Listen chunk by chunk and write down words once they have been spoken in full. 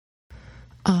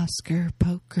Oscar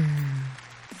Poker.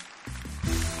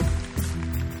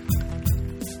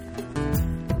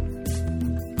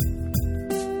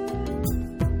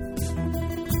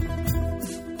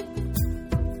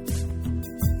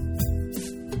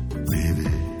 Baby,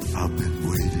 I've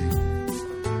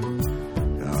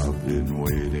been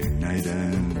waiting night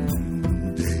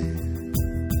and day.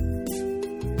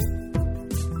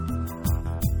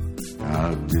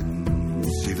 I didn't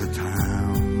see the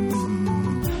time.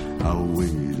 I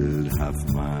waited half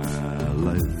my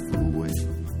life away.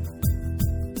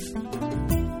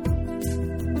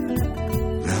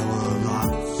 There were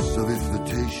lots of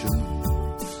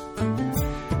invitations,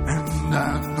 and I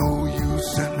know you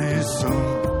sent me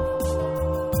some.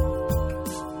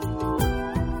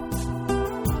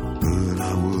 But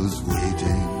I was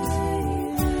waiting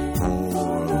for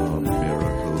a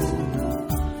miracle,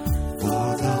 for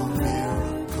the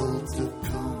miracle to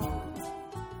come.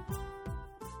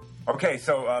 Okay, so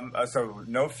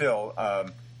no Phil,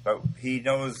 but he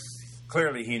knows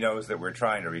clearly. He knows that we're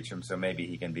trying to reach him, so maybe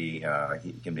he can be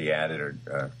added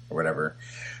or whatever.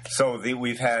 So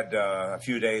we've had a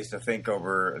few days to think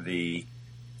over the.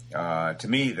 To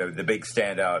me, the big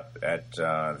standout at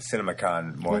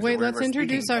CinemaCon. Well, wait, let's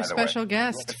introduce our special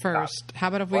guest first. How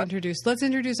about if we What? let's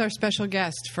introduce our special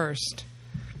guest first.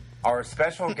 Our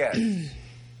special guest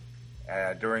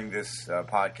during this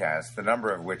podcast, the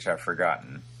number of which I've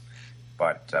forgotten,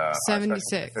 but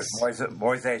 76. Moise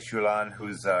Shulan,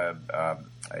 who's a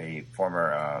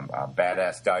former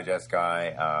Badass Digest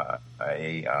guy,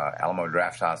 a Alamo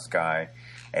Drafthouse guy,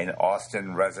 an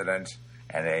Austin resident,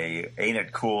 and a Ain't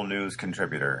It Cool News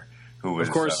contributor. Who was,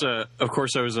 of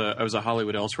course, I was a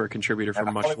Hollywood Elsewhere contributor for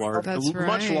much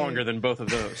longer than both of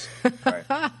those. Right.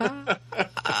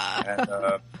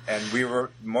 And we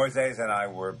were, Moises and I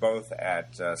were both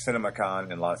at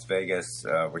CinemaCon in Las Vegas,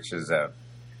 which is a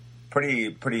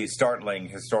pretty startling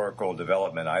historical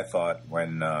development, I thought,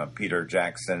 when Peter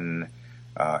Jackson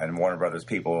and Warner Brothers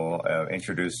people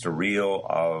introduced a reel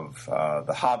of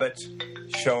The Hobbit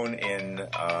shown in...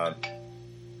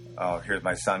 oh, here's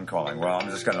my son calling. Well, I'm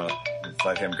just going to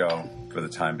let him go for the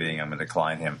time being. I'm going to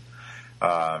decline him.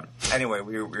 Anyway,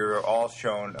 we were all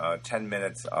shown 10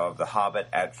 minutes of The Hobbit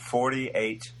at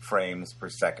 48 frames per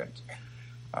second.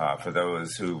 For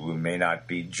those who may not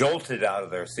be jolted out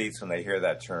of their seats when they hear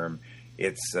that term,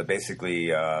 it's basically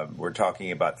we're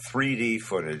talking about 3D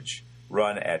footage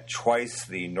run at twice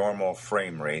the normal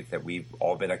frame rate that we've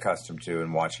all been accustomed to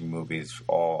in watching movies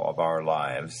all of our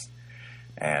lives.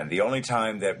 And the only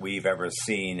time that we've ever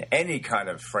seen any kind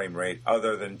of frame rate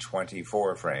other than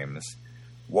 24 frames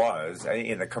was,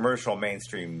 in the commercial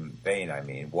mainstream vein,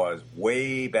 was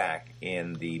way back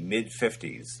in the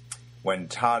mid-50s when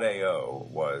Todd AO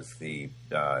was the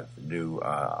new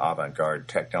avant-garde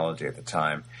technology at the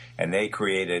time. And they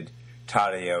created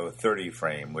Todd AO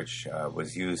 30-frame, which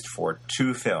was used for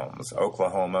two films,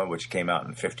 Oklahoma, which came out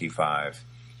in 55,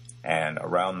 and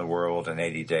Around the World in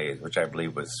 80 Days, which I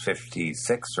believe was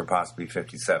 56 or possibly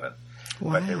 57.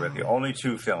 Wow. But they were the only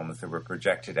two films that were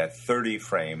projected at 30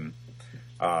 frame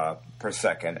per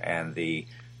second, and the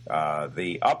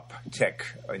uptick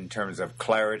in terms of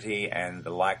clarity and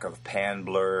the lack of pan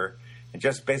blur, and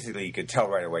just basically you could tell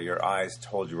right away, your eyes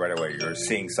told you right away you were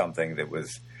seeing something that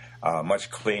was much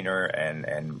cleaner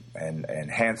and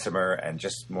handsomer and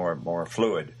just more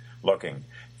fluid looking.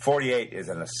 48 is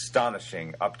an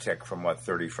astonishing uptick from what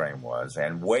 30 frame was,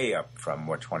 and way up from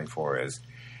what 24 is.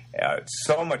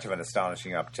 So much of an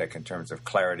astonishing uptick in terms of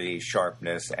clarity,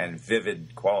 sharpness, and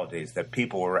vivid qualities that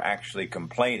people were actually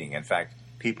complaining. In fact,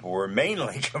 people were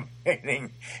mainly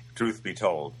complaining, truth be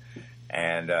told.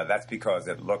 And that's because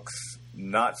it looks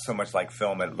not so much like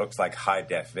film, it looks like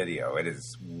high-def video. It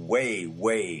is way,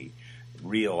 way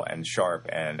real and sharp,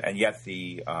 and yet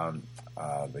the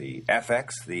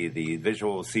FX, the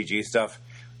visual CG stuff,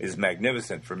 is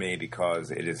magnificent for me because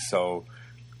it is so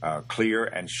clear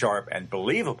and sharp and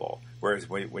believable. Whereas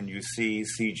when you see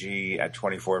CG at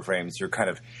 24 frames, you're kind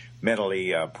of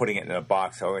mentally putting it in a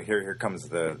box. Oh, here comes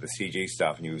the CG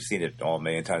stuff, and you've seen it all a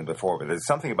million times before. But there's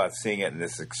something about seeing it in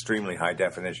this extremely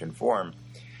high-definition form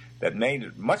that made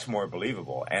it much more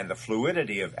believable. And the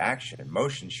fluidity of action and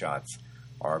motion shots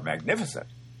are magnificent.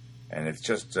 And it's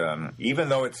just, even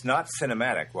though it's not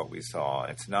cinematic, what we saw,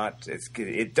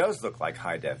 it does look like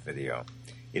high-def video.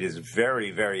 It is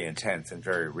very, very intense and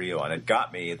very real. And it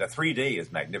got me, the 3D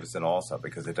is magnificent also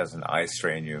because it doesn't eye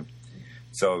strain you.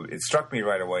 So it struck me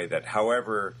right away that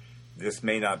however this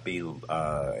may not be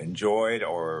enjoyed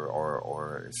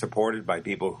or supported by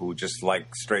people who just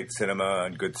like straight cinema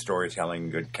and good storytelling,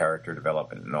 good character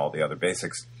development, and all the other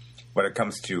basics, when it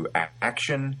comes to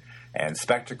action, and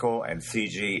spectacle and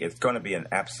CG. It's going to be an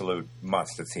absolute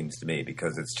must, it seems to me,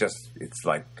 because it's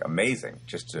like amazing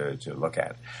just to look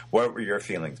at. What were your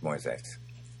feelings, Moises?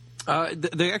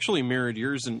 They actually mirrored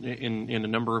yours in a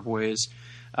number of ways.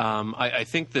 I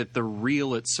think that the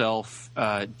reel itself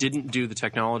didn't do the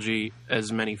technology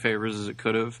as many favors as it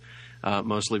could have,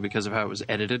 mostly because of how it was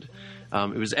edited.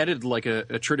 It was edited like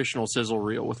a traditional sizzle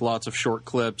reel with lots of short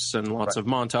clips and lots of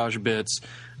montage bits.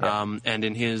 And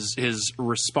in his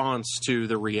response to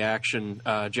the reaction,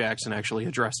 Jackson actually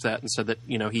addressed that and said that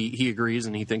he agrees,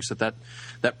 and he thinks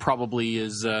that probably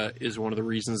is one of the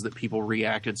reasons that people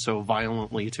reacted so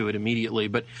violently to it immediately.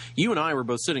 But you and I were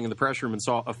both sitting in the press room and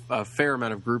saw a fair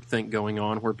amount of groupthink going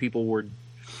on, where people were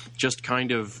just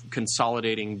kind of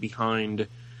consolidating behind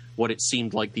what it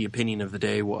seemed like the opinion of the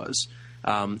day was.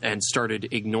 And started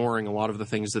ignoring a lot of the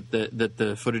things that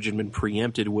the footage had been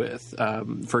preempted with.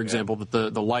 For example, that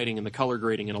the lighting and the color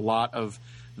grading and a lot of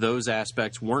those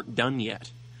aspects weren't done yet,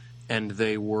 and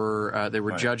they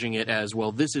were judging it as,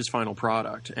 well, this is final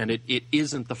product, and it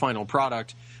isn't the final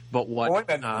product. But what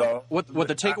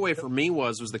the takeaway for me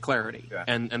was the clarity,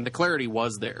 and the clarity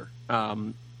was there,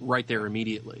 right there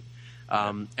immediately,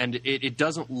 and it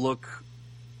doesn't look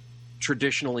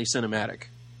traditionally cinematic.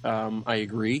 I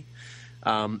agree.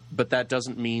 But that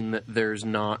doesn't mean that there's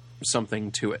not something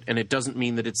to it. And it doesn't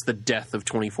mean that it's the death of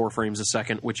 24 frames a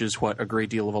second, which is what a great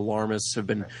deal of alarmists have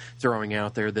been throwing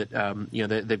out there. That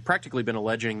they've practically been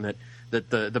alleging that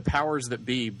the powers that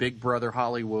be, Big Brother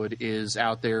Hollywood, is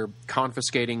out there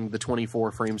confiscating the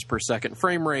 24 frames per second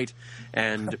frame rate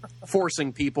and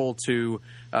forcing people to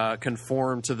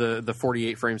conform to the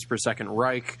 48 frames per second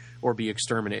Reich or be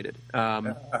exterminated.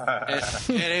 And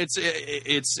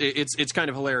it's kind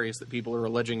of hilarious that people are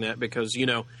alleging that, because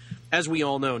as we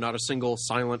all know, not a single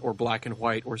silent or black and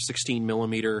white or 16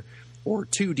 millimeter or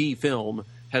 2D film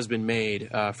has been made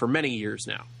for many years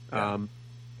now.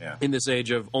 In this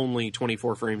age of only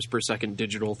 24 frames per second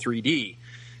digital 3D,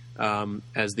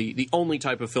 as the only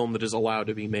type of film that is allowed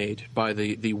to be made by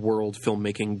the World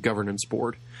Filmmaking Governance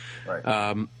Board.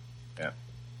 Right.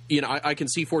 I can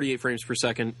see 48 frames per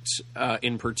second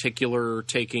in particular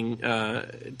taking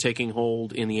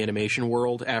hold in the animation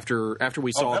world after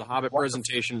we saw the Hobbit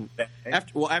presentation.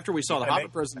 After we saw the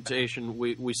Hobbit presentation,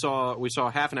 we saw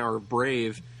half an hour of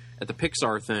Brave at the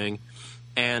Pixar thing,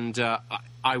 and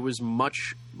I was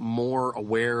much more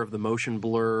aware of the motion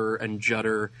blur and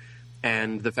judder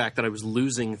and the fact that I was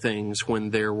losing things when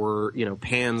there were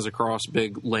pans across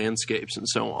big landscapes and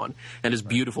so on. And as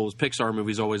beautiful as Pixar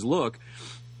movies always look,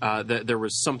 that there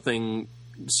was something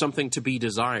to be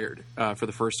desired for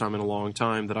the first time in a long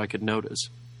time that I could notice.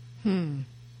 So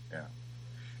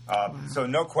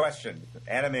no question,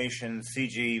 animation,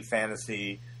 CG,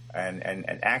 fantasy,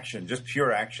 and action, just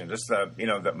pure action. Just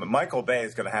Michael Bay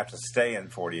is going to have to stay in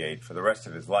 48 for the rest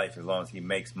of his life as long as he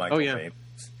makes Michael Bay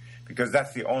movies, because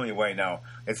that's the only way. Now,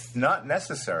 it's not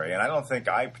necessary, and I don't think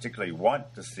I particularly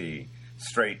want to see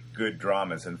straight good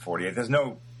dramas in 48. There's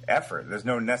no effort. There's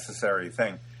no necessary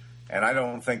thing. And I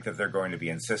don't think that they're going to be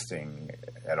insisting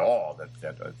at all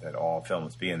that all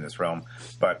films be in this realm.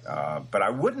 But I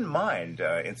wouldn't mind,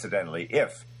 incidentally,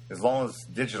 if, as long as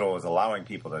digital is allowing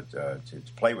people to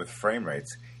play with frame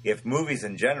rates, if movies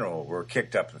in general were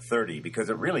kicked up to 30, because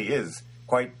it really is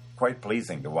quite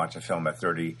pleasing to watch a film at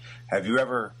 30. Have you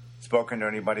ever spoken to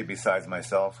anybody besides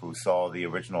myself who saw the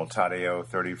original Tadeo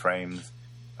 30 frames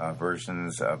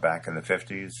versions back in the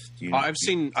 50s? I've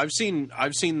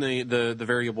seen the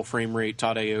variable frame rate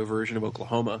Tadeo version of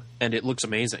Oklahoma, and it looks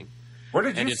amazing. Where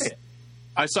did you see it?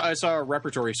 I saw a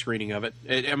repertory screening of it.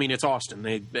 It's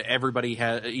Austin. Everybody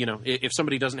has, if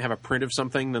somebody doesn't have a print of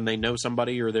something, then they know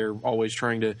somebody, or they're always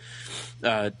trying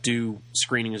to do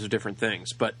screenings of different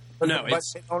things. But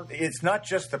it's not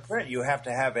just the print. You have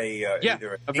to have a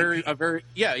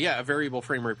variable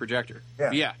frame rate projector.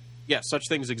 Yeah, such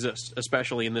things exist,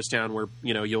 especially in this town where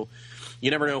you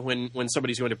never know when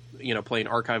somebody's going to play an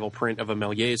archival print of a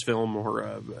Méliès film or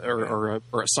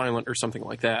a silent or something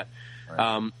like that.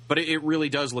 Right. But it really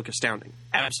does look astounding,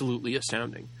 absolutely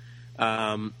astounding,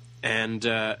 and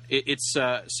it's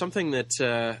something that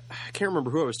I can't remember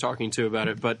who I was talking to about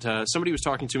it, but somebody was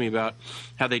talking to me about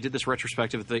how they did this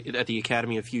retrospective at the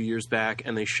Academy a few years back,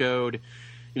 and they showed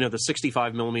the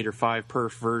 65 millimeter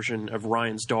 5-perf version of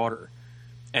Ryan's Daughter.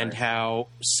 And how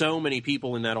so many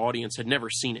people in that audience had never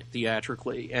seen it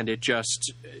theatrically, and it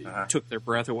just took their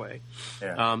breath away.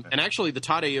 And actually, the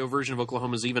Tadeo version of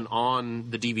Oklahoma is even on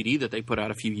the DVD that they put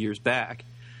out a few years back.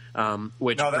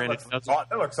 Which that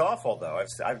looks awful, though.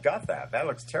 I've got that. That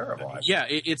looks terrible. Yeah,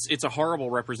 it's a horrible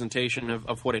representation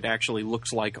of what it actually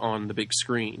looks like on the big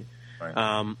screen.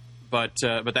 Right. but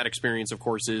that experience, of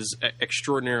course, is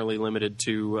extraordinarily limited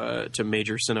to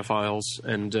major cinephiles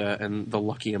and the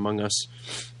lucky among us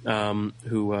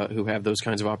who have those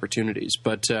kinds of opportunities.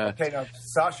 But okay, now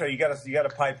Sasha, you got to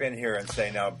pipe in here and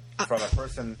say now, from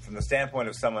the standpoint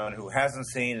of someone who hasn't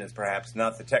seen, is perhaps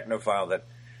not the technophile that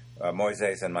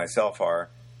Moises and myself are.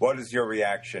 What is your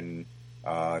reaction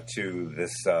to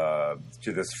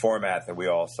this format that we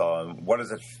all saw, and what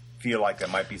does it feel like that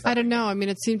might be something? I don't know. I mean,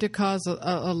 it seemed to cause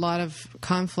a lot of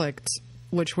conflict,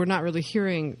 which we're not really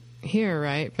hearing here,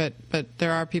 right? But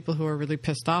there are people who are really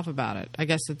pissed off about it. I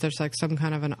guess that there's like some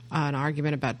kind of an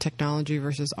argument about technology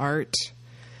versus art.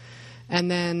 And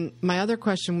then my other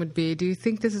question would be, do you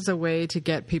think this is a way to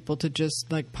get people to just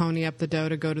like pony up the dough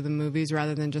to go to the movies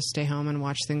rather than just stay home and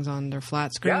watch things on their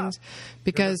flat screens? Yeah.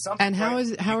 Because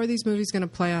how are these movies going to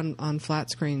play on flat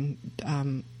screen?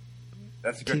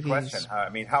 That's a good TVs. question. I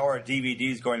mean, how are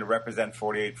DVDs going to represent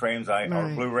 48 frames? Or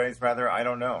Blu-rays, rather? I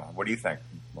don't know. What do you think,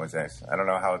 Moises? I don't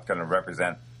know how it's going to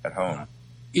represent at home.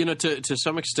 You know, to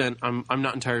some extent, I'm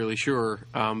not entirely sure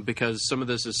because some of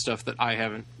this is stuff that I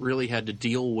haven't really had to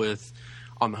deal with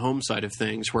on the home side of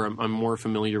things, where I'm more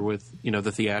familiar with, you know,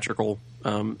 the theatrical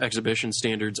exhibition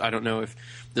standards. I don't know if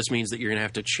this means that you're going to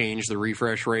have to change the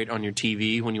refresh rate on your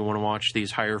TV when you want to watch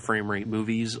these higher frame rate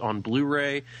movies on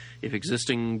Blu-ray, if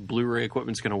existing Blu-ray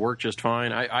equipment's going to work just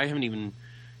fine. I haven't even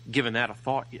given that a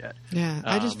thought yet. Yeah,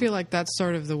 I just feel like that's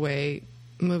sort of the way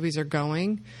movies are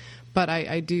going. But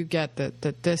I do get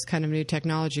that this kind of new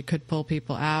technology could pull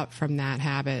people out from that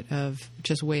habit of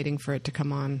just waiting for it to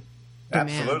come on demand.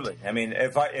 Absolutely. I mean,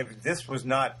 if this was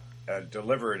not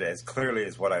delivered as clearly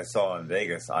as what I saw in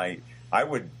Vegas, I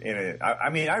would. I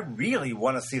mean, I really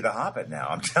want to see The Hobbit now.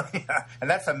 I'm telling you, and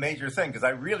that's a major thing because I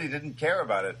really didn't care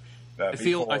about it. I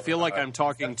feel like I'm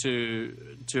talking to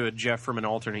a Jeff from an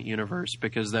alternate universe,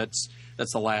 because that's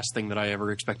the last thing that I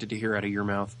ever expected to hear out of your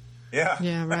mouth.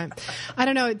 Yeah, right. I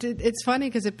don't know. It's funny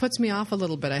because it puts me off a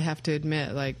little bit, I have to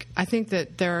admit. Like, I think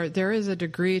that there is a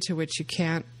degree to which you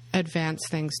can't advance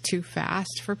things too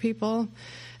fast for people.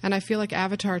 And I feel like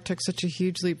Avatar took such a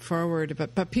huge leap forward,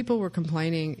 but people were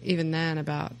complaining even then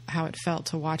about how it felt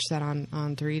to watch that on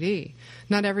 3D.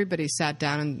 Not everybody sat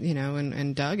down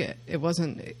and dug it. It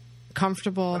wasn't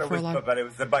comfortable for a lot. But it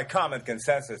was by common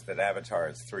consensus that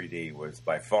Avatar's 3D was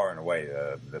by far and away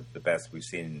the best we've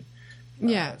seen.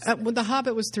 Yeah, well, The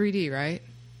Hobbit was 3D, right?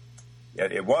 Yeah,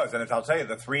 it was, and I'll tell you,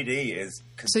 the 3D is.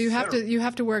 So you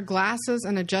have to wear glasses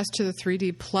and adjust to the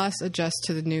 3D plus adjust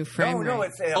to the new frame rate. No,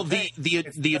 it's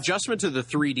the adjustment to the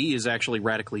 3D is actually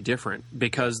radically different,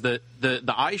 because the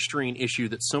eye strain issue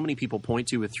that so many people point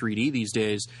to with 3D these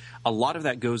days, a lot of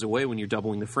that goes away when you're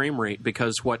doubling the frame rate,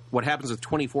 because what happens with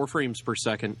 24 frames per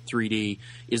second 3D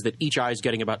is that each eye is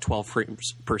getting about 12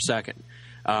 frames per second.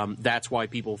 That's why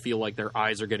people feel like their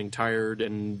eyes are getting tired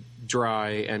and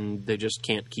dry and they just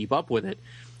can't keep up with it.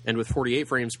 And with 48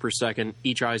 frames per second,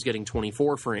 each eye is getting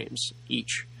 24 frames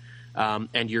each.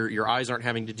 And your eyes aren't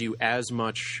having to do as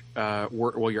much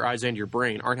work. Well, your eyes and your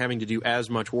brain aren't having to do as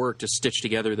much work to stitch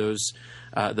together those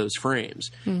frames.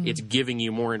 Mm-hmm. It's giving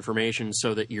you more information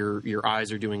so that your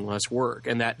eyes are doing less work.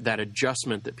 And that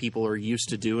adjustment that people are used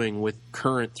to doing with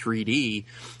current 3D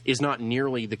is not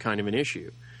nearly the kind of an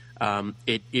issue.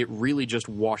 It really just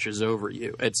washes over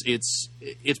you.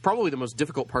 It's probably the most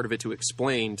difficult part of it to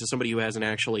explain to somebody who hasn't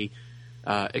actually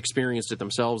experienced it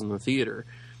themselves in the theater,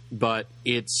 but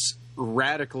it's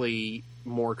radically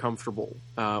more comfortable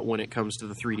when it comes to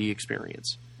the 3D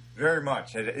experience. Very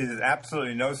much. It is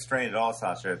absolutely no strain at all,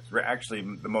 Sasha. It's actually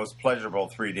the most pleasurable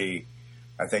 3D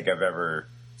I think I've ever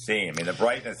seen. I mean, the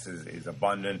brightness is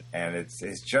abundant, and it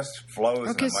just flows.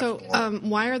 Okay, so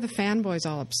why are the fanboys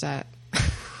all upset?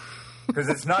 Because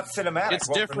it's not cinematic. It's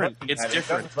different. It's different. It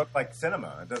doesn't look like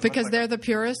cinema. Because they're the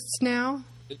purists now?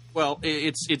 Well,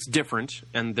 it's different,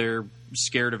 and they're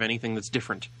scared of anything that's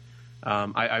different.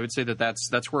 I would say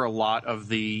that's where a lot of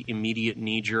the immediate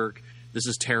knee-jerk, this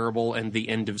is terrible, and the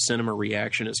end of cinema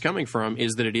reaction is coming from,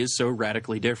 is that it is so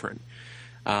radically different.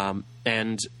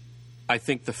 And I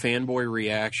think the fanboy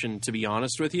reaction, to be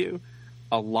honest with you,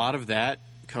 a lot of that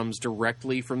comes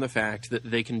directly from the fact that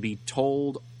they can be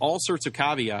told all sorts of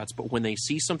caveats, but when they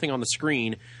see something on the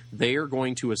screen, they are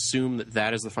going to assume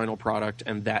that is the final product,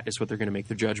 and that is what they're going to make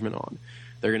their judgment on.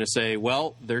 They're going to say,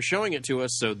 well, they're showing it to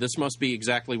us, so this must be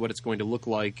exactly what it's going to look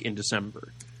like in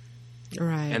December.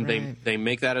 Right. And they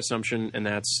make that assumption, and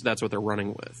that's what they're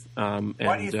running with.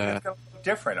 Why do you think it's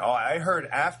different? Oh, I heard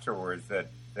afterwards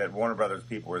that Warner Brothers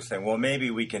people were saying, well, maybe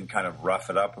we can kind of rough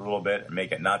it up a little bit and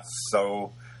make it not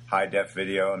so high-def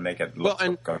video and make it look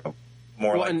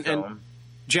more like film. And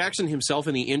Jackson himself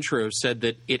in the intro said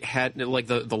that it had, like,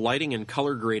 the lighting and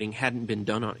color grading hadn't been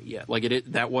done on it yet. Like,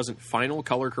 that wasn't final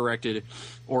color corrected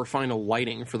or final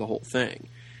lighting for the whole thing.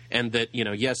 And that,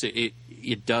 yes,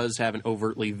 it does have an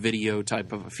overtly video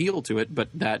type of a feel to it, but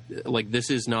that, like, this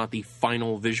is not the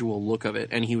final visual look of it.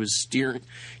 And he was steering...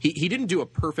 He didn't do a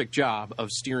perfect job of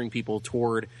steering people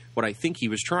toward what I think he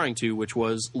was trying to, which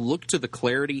was look to the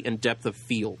clarity and depth of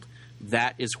field.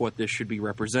 That is what this should be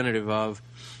representative of.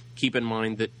 Keep in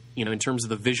mind that, in terms of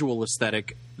the visual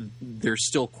aesthetic, there's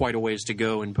still quite a ways to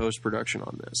go in post-production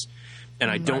on this. And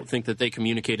I don't think that they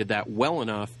communicated that well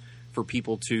enough for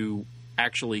people to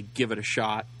actually give it a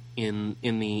shot in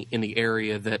the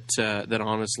area that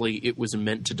honestly it was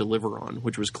meant to deliver on,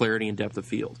 which was clarity and depth of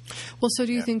field. Well, so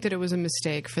do you think that it was a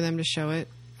mistake for them to show it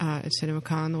at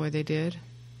CinemaCon the way they did?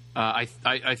 I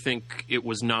think it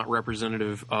was not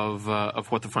representative of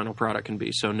what the final product can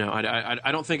be. So no,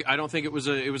 I don't think it was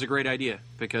a great idea,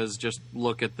 because just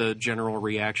look at the general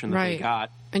reaction that they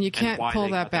got, and you can't pull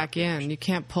that back in. You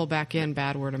can't pull back in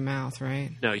bad word of mouth,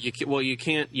 right? No, you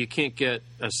can't get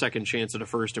a second chance at a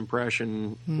first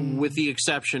impression, with the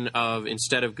exception of,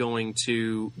 instead of going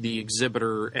to the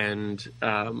exhibitor and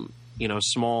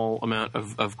small amount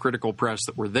of critical press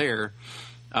that were there,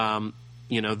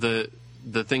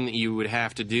 the thing that you would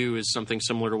have to do is something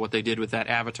similar to what they did with that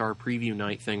Avatar preview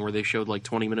night thing, where they showed like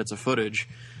 20 minutes of footage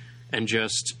and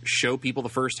just show people the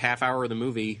first half hour of the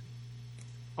movie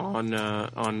on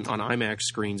IMAX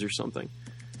screens or something,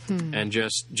 and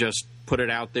just put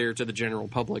it out there to the general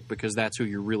public, because that's who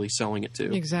you're really selling it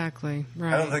to. Exactly.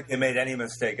 Right. I don't think they made any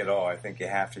mistake at all. I think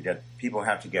people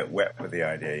have to get wet with the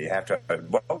idea. You have to.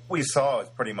 What we saw is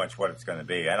pretty much what it's going to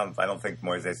be. I don't think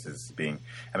Moises is being.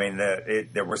 I mean,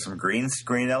 there were some green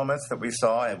screen elements that we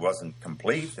saw. It wasn't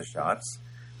complete, the shots,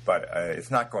 but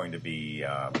it's not going to be.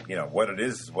 What it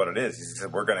is what it is. He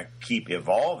said we're going to keep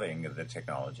evolving the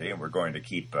technology, and we're going to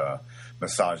keep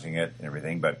massaging it and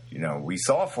everything. But we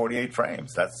saw 48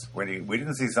 frames. That's we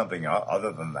didn't see something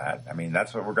other than that. I mean,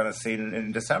 that's what we're going to see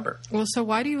in December. Well, so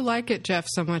why do you like it, Jeff,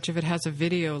 so much if it has a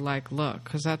video-like look?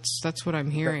 Because that's what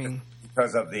I'm hearing.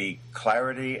 Because of the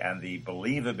clarity and the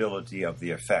believability of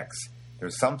the effects.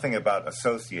 There's something about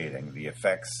associating the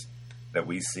effects that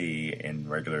we see in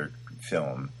regular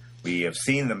film. We have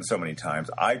seen them so many times.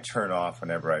 I turn off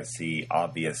whenever I see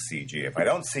obvious CG.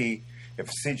 If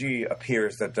CG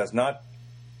appears that does not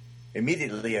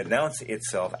immediately announce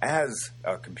itself as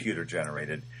computer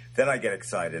generated, then I get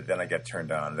excited, then I get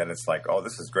turned on, then it's like, oh,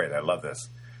 this is great, I love this.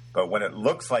 But when it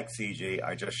looks like CG,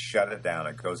 I just shut it down.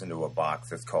 It goes into a box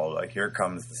that's called, like, here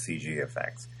comes the CG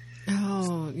effects.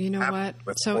 Oh, you know what?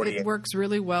 So it works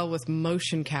really well with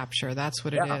motion capture. That's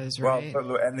what it is, right?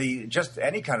 Well, and just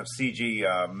any kind of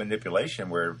CG manipulation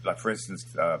where, like, for instance,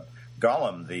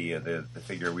 Gollum, the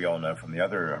figure we all know from the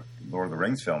other Lord of the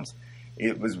Rings films,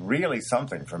 it was really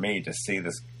something for me to see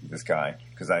this guy,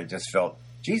 because I just felt,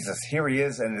 Jesus, here he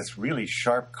is in this really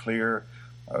sharp, clear,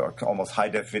 almost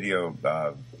high-def video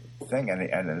thing,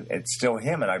 and it's still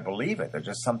him, and I believe it. There's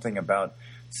just something about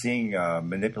seeing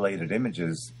manipulated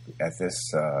images at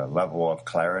this level of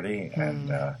clarity,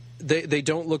 and they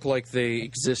don't look like they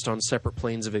exist on separate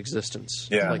planes of existence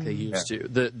like they used to.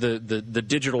 The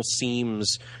digital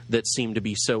seams that seem to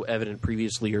be so evident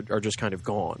previously are just kind of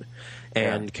gone.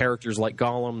 And characters like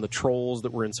Gollum, the trolls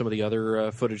that were in some of the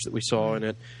other footage that we saw in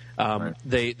it,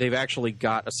 they've actually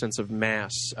got a sense of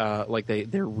mass. Like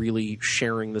they're really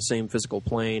sharing the same physical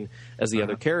plane as the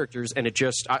other characters. And it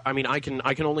just, I mean, I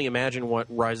can only imagine what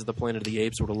Rise of the Planet of the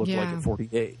Apes would have looked like at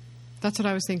 48. That's what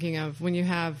I was thinking of. When you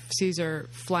have Caesar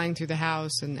flying through the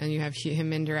house and you have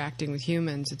him interacting with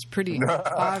humans, it's pretty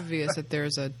obvious that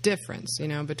there's a difference,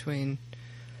 between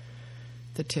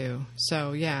the two.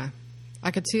 So, yeah, I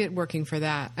could see it working for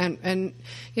that. And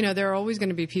there are always going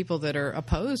to be people that are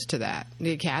opposed to that.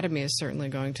 The Academy is certainly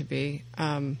going to be.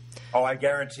 I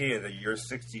guarantee you that your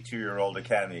 62-year-old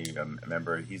Academy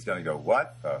member, he's going to go,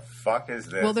 what the fuck is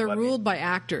this? Well, they're ruled by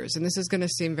actors, and this is going to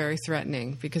seem very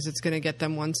threatening because it's going to get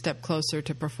them one step closer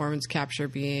to performance capture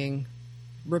being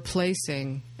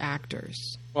replacing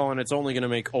actors. Well, and it's only going to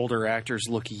make older actors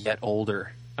look yet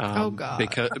older. Oh God!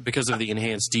 Because of the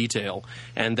enhanced detail,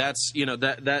 and that's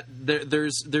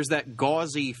there's that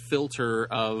gauzy filter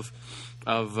of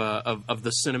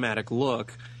the cinematic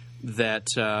look that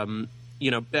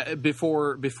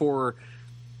before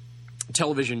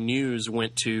television news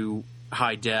went to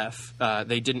high def,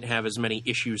 they didn't have as many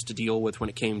issues to deal with when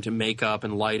it came to makeup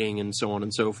and lighting and so on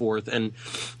and so forth. And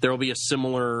there will be a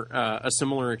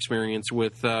similar experience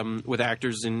with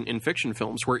actors in fiction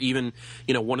films, where even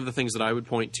one of the things that I would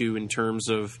point to in terms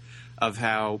of of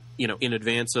how, in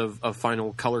advance of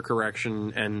final color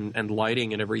correction and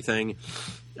lighting and everything,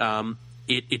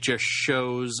 it just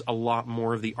shows a lot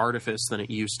more of the artifice than it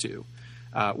used to.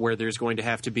 Where there's going to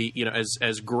have to be,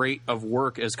 as great of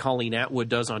work as Colleen Atwood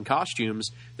does on costumes,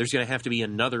 there's going to have to be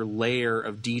another layer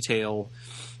of detail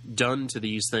done to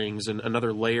these things, and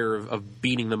another layer of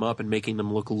beating them up and making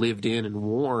them look lived in and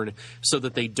worn, so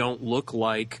that they don't look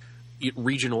like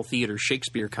regional theater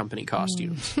Shakespeare Company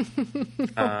costumes. Oh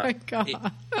my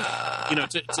God!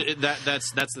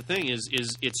 That's the thing is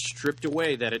it's stripped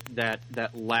away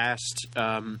that last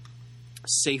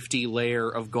safety layer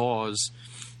of gauze.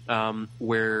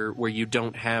 Where you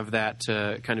don't have that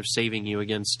kind of saving you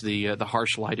against the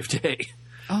harsh light of day.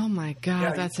 Oh my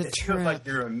God, that's a trip. It trip. feels like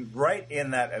you're right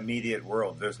in that immediate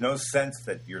world. There's no sense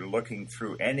that you're looking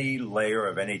through any layer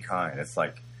of any kind. It's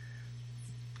like,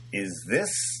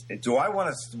 do I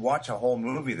want to watch a whole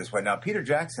movie this way? Now, Peter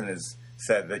Jackson has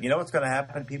said that, what's going to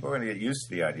happen? People are going to get used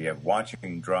to the idea of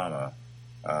watching drama,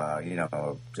 a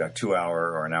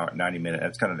 2-hour or an hour,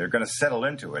 90-minute. They're going to settle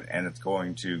into it, and it's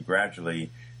going to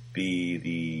gradually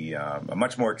be a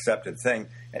much more accepted thing,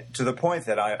 to the point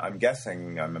that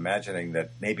I'm imagining that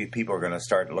maybe people are going to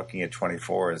start looking at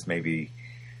 24 as maybe,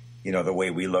 the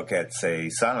way we look at, say,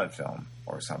 silent film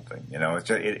or something.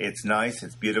 It's nice,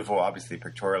 it's beautiful. Obviously,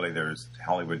 pictorially,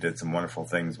 Hollywood did some wonderful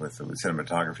things with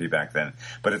cinematography back then,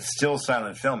 but it's still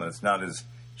silent film, and it's not as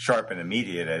sharp and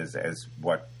immediate as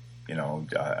what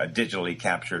a digitally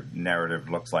captured narrative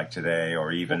looks like today,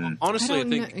 or even honestly,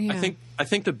 I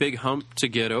think the big hump to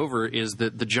get over is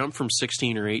that the jump from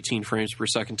 16 or 18 frames per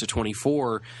second to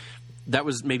 24. That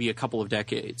was maybe a couple of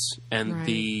decades, and right.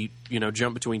 The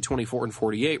jump between 24 and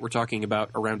 48, we're talking about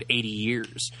around 80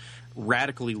 years.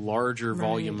 Radically larger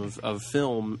volume of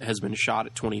film has been shot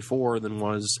at 24 than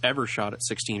was ever shot at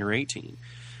 16 or 18,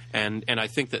 and I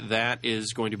think that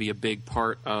is going to be a big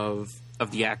part of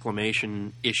the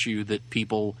acclamation issue that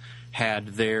people had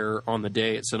there on the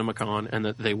day at CinemaCon, and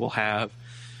that they will have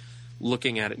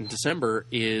looking at it in December,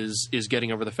 is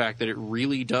getting over the fact that it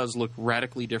really does look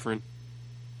radically different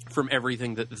from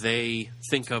everything that they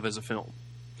think of as a film.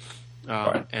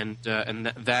 Right. And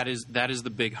that is the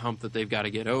big hump that they've got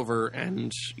to get over,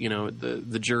 and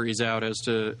the jury's out as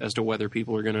to whether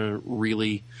people are going to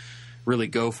really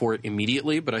go for it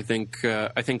immediately. But I think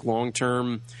long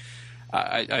term,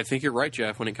 I think you're right,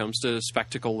 Jeff, when it comes to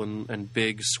spectacle and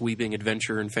big sweeping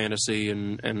adventure and fantasy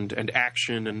and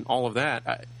action and all of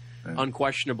that.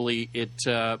 Unquestionably, it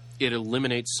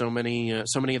eliminates so many of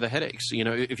the headaches.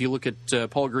 If you look at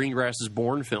Paul Greengrass's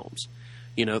Bourne films,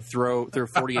 throw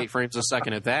 48 frames a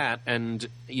second at that, and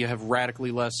you have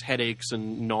radically less headaches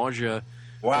and nausea.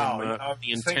 Wow,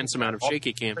 the intense amount of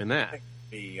shaky cam in that.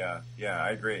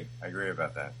 I agree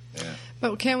about that. Yeah.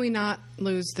 But can we not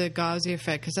lose the gauzy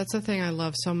effect? Because that's the thing I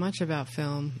love so much about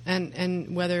film,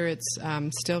 and whether it's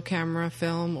still camera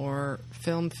film or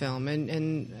film,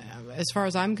 and as far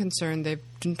as I'm concerned, they've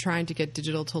been trying to get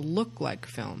digital to look like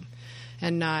film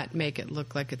and not make it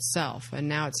look like itself. And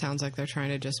now it sounds like they're trying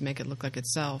to just make it look like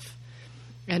itself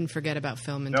and forget about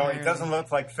film entirely. No, it doesn't look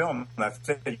like film. That's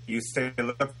it. You say it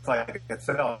looks like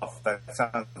itself. That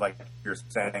sounds like you're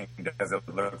saying, does it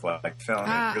look like film?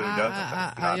 It really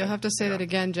doesn't. You'll have to say that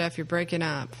again, Jeff. You're breaking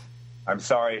up. I'm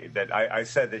sorry that I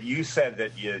said that. You said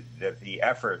that the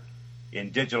effort in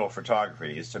digital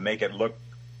photography is to make it look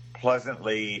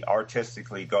pleasantly,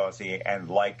 artistically gauzy and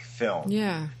like film.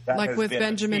 Yeah, that like with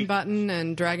Benjamin key. Button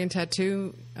and Dragon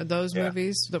Tattoo, those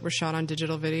movies that were shot on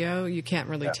digital video, you can't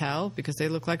really tell because they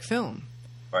look like film.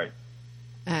 Right.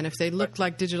 And if they looked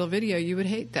like digital video, you would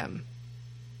hate them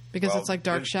because it's like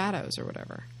Dark Shadows or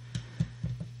whatever.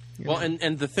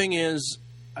 And the thing is,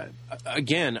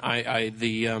 again,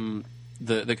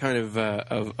 the kind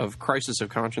of crisis of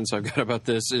conscience I've got about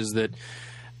this is that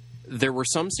there were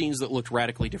some scenes that looked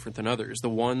radically different than others. The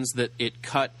ones that it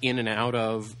cut in and out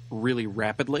of really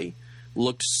rapidly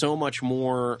looked so much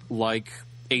more like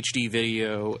HD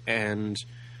video and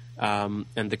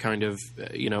the kind of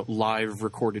live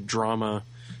recorded drama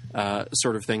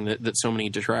sort of thing that so many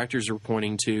detractors were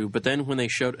pointing to. But then when they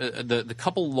showed the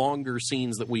couple longer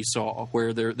scenes that we saw,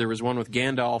 where there was one with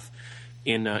Gandalf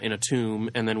in a tomb,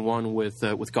 and then one with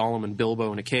Gollum and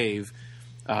Bilbo in a cave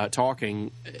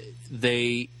talking,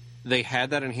 they had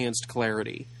that enhanced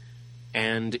clarity,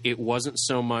 and it wasn't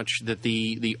so much that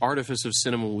the artifice of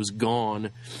cinema was gone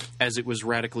as it was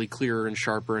radically clearer and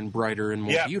sharper and brighter and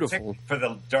more beautiful. For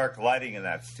the dark lighting in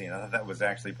that scene, I thought that was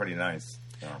actually pretty nice.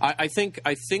 So. I think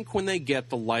when they get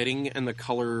the lighting and the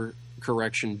color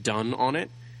correction done on it,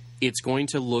 it's going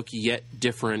to look yet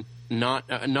different. Not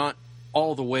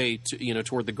all the way to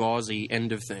toward the gauzy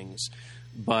end of things,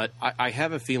 but I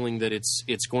have a feeling that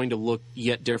it's going to look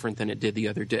yet different than it did the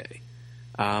other day.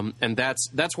 And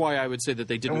that's why I would say that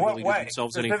they didn't really do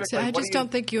themselves any favors. See, I just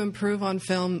don't think you improve on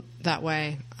film that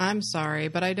way. I'm sorry,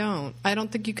 but I don't. I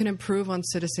don't think you can improve on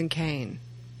Citizen Kane.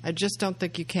 I just don't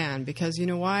think you can, because you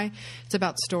know why? It's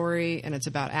about story, and it's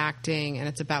about acting, and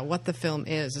it's about what the film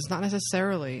is. It's not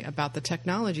necessarily about the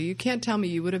technology. You can't tell me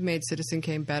you would have made Citizen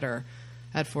Kane better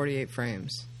at 48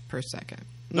 frames per second.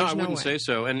 No, I wouldn't say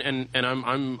so. And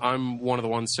I'm one of the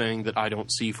ones saying that I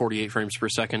don't see 48 frames per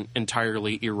second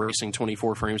entirely erasing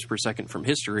 24 frames per second from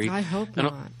history. I hope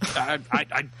not.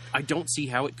 I don't see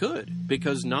how it could,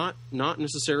 because not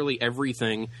necessarily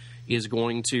everything is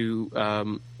going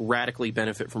to radically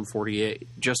benefit from 48,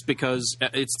 just because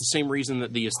it's the same reason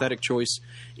that the aesthetic choice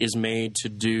is made to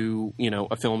do,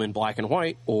 a film in black and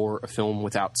white or a film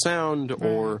without sound,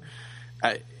 or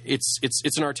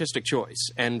it's an artistic choice.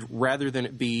 And rather than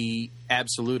it be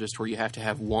absolutist where you have to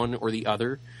have one or the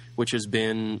other, which has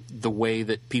been the way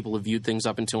that people have viewed things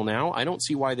up until now, I don't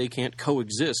see why they can't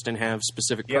coexist and have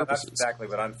specific purposes. That's exactly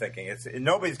what I'm thinking.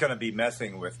 Nobody's going to be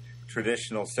messing with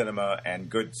traditional cinema and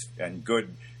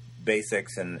good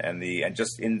basics and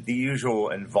just in the usual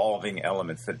involving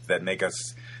elements that make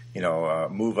us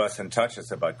move us and touch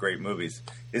us about great movies.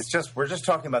 We're just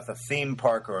talking about the theme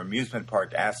park or amusement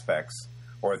park aspects,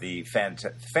 or the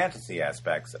fantasy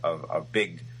aspects of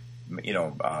big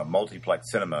multiplex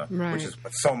cinema, right, which is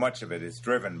what so much of it is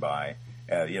driven by,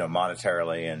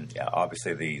 monetarily, and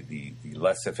obviously the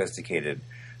less sophisticated,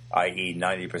 i.e.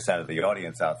 90% of the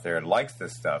audience out there likes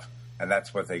this stuff, and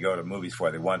that's what they go to movies for.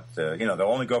 They want they'll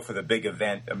only go for the big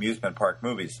event amusement park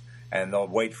movies, and they'll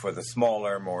wait for the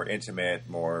smaller, more intimate,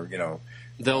 more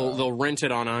They'll rent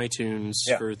it on iTunes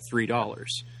for $3.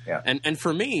 Yeah. And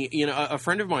for me, a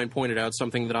friend of mine pointed out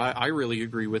something that I really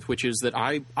agree with, which is that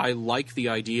I like the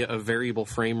idea of variable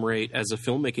frame rate as a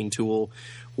filmmaking tool,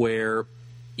 where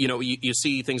you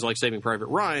see things like Saving Private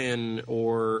Ryan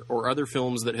or other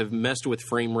films that have messed with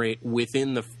frame rate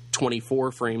within the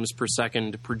 24 frames per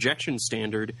second projection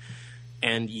standard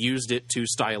and used it to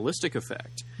stylistic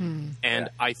effect. And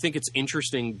I think it's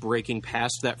interesting breaking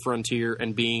past that frontier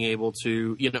and being able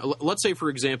to, let's say, for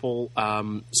example,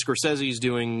 Scorsese's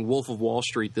doing Wolf of Wall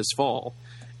Street this fall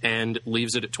and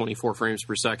leaves it at 24 frames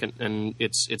per second, and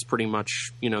it's pretty much,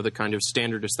 the kind of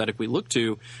standard aesthetic we look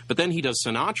to. But then he does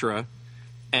Sinatra,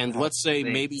 and let's say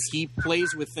maybe he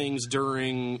plays with things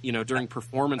during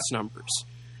performance numbers,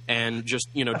 and just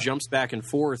jumps back and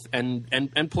forth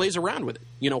and plays around with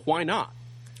it. Why not?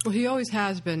 Well, he always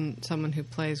has been someone who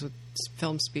plays with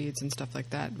film speeds and stuff like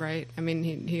that, right? I mean,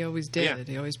 he always did. Yeah.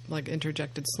 He always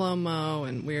interjected slow-mo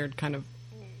and weird kind of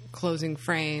closing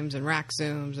frames and rack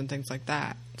zooms and things like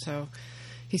that. So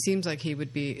he seems like he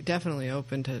would be definitely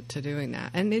open to doing that.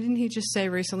 And didn't he just say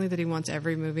recently that he wants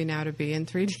every movie now to be in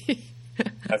 3D?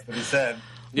 That's what he said.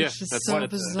 Yeah, Which is so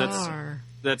bizarre.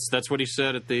 That's what he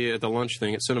said at the lunch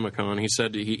thing at CinemaCon. He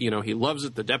said he loves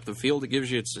it, the depth of field it gives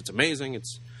you. It's amazing.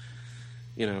 It's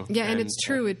and it's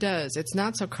true. It does. It's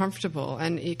not so comfortable,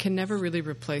 and it can never really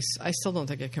replace. I still don't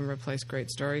think it can replace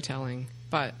great storytelling,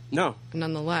 but no,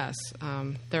 nonetheless,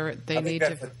 they need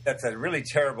to. That's a really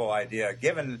terrible idea.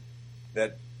 Given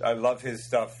that I love his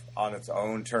stuff on its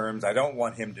own terms, I don't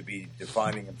want him to be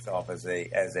defining himself as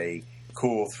a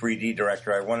cool 3D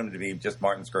director. I want him to be just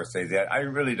Martin Scorsese. I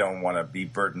really don't want to be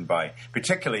burdened by,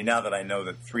 particularly now that I know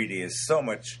that 3D is so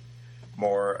much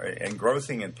more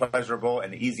engrossing and pleasurable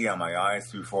and easy on my eyes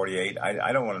through 48.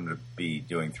 I don't want him to be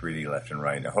doing 3D left and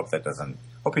right. I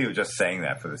hope he was just saying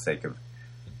that for the sake of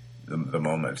the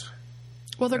moment.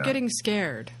 Well, they're getting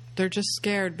scared. They're just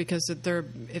scared because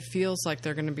it feels like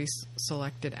they're going to be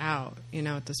selected out,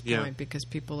 at this point, because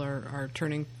people are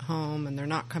turning home and they're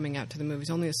not coming out to the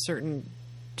movies. Only a certain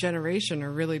generation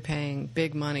are really paying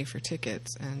big money for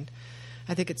tickets, and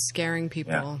I think it's scaring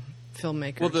people,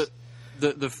 filmmakers. Well,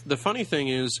 the funny thing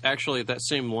is, actually, at that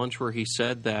same lunch where he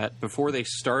said that, before they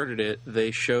started it,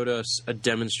 they showed us a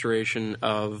demonstration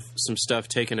of some stuff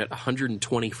taken at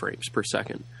 120 frames per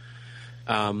second,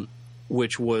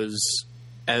 which was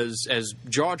as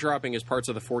jaw-dropping as parts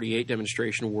of the 48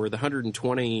 demonstration were. The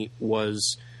 120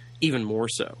 was even more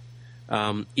so,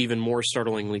 even more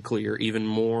startlingly clear, even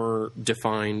more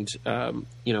defined,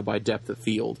 by depth of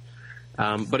field.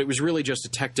 But it was really just a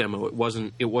tech demo. It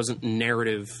wasn't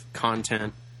narrative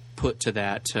content put to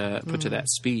that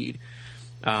speed.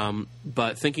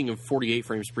 But thinking of 48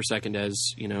 frames per second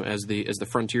as the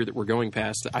frontier that we're going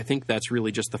past, I think that's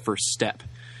really just the first step,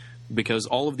 because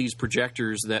all of these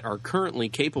projectors that are currently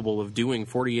capable of doing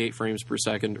 48 frames per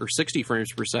second or 60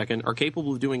 frames per second are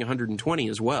capable of doing 120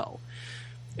 as well.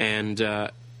 And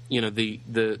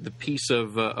the piece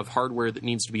of hardware that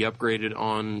needs to be upgraded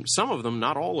on some of them,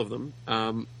 not all of them,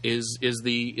 is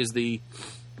the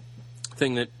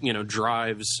thing that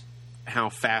drives how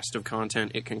fast of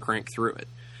content it can crank through it,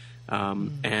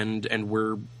 and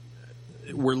we're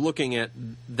looking at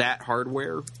that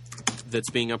hardware that's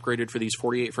being upgraded for these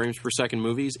 48 frames per second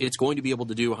movies. It's going to be able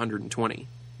to do 120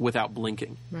 without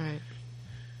blinking. Right.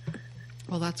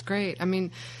 Well, that's great. I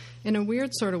mean, in a weird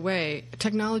sort of way,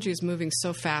 technology is moving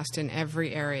so fast in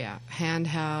every area.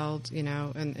 Handheld,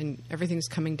 and everything's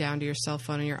coming down to your cell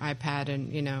phone and your iPad,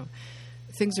 and,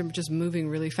 things are just moving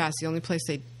really fast. The only place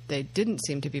they didn't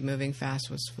seem to be moving fast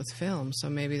was with film. So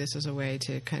maybe this is a way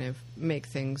to kind of make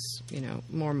things,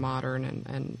 more modern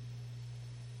and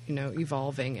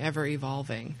ever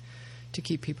evolving to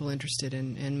keep people interested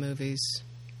in movies.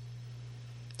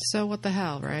 So what the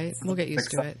hell, right? We'll get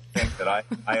used to it. That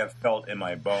I have felt in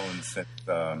my bones since,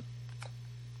 I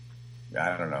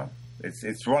don't know.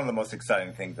 It's one of the most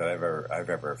exciting things that I've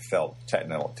ever felt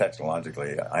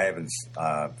technologically. I haven't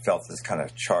felt this kind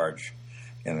of charge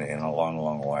in a long,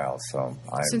 long while. So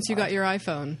since you got your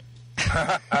iPhone.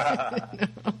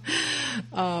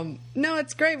 No,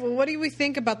 it's great. Well, what do we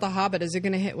think about The Hobbit? Is it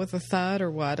going to hit with a thud or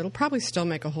what? It'll probably still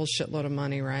make a whole shitload of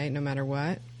money, right? No matter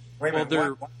what. Wait a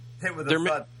minute. What hit with a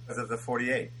thud because of the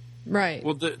 48? Right.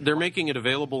 Well, they're making it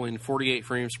available in 48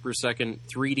 frames per second,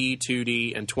 3D,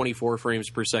 2D, and 24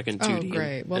 frames per second, 2D. Oh,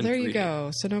 great. Well, there 3D. You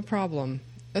go. So no problem.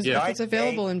 If it's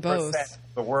available in both.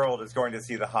 The world is going to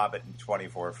see The Hobbit in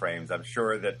 24 frames. I'm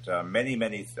sure that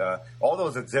many, all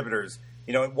those exhibitors.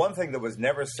 One thing that was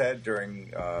never said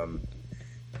during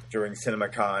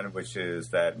CinemaCon, which is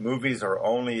that movies are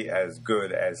only as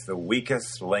good as the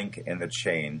weakest link in the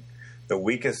chain. The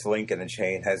weakest link in the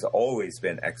chain has always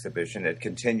been exhibition. It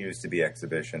continues to be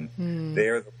exhibition.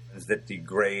 They're the ones that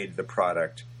degrade the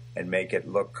product and make it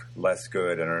look less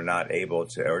good and are not able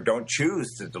to, or don't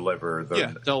choose to deliver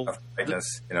the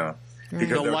brightness. Right.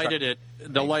 They'll light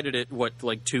it at what,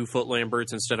 like 2 foot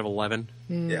Lamberts instead of 11.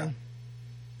 Yeah.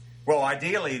 Well,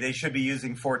 ideally they should be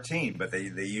using 14, but they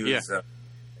use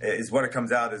is what it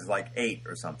comes out as like 8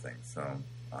 or something. So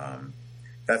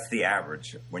that's the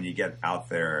average when you get out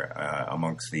there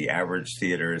amongst the average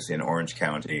theaters in Orange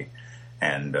County,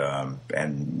 and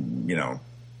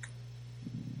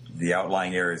the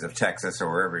outlying areas of Texas or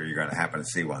wherever you're going to happen to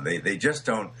see one. They just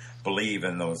don't believe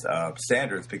in those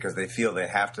standards because they feel they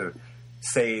have to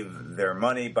save their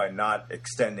money by not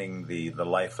extending the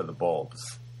life of the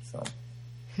bulbs. So.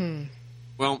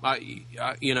 Well,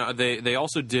 they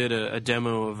also did a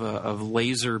demo of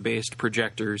laser-based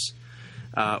projectors,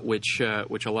 which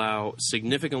allow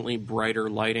significantly brighter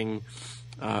lighting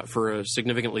for a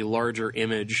significantly larger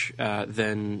image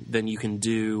than you can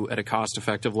do at a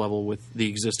cost-effective level with the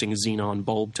existing xenon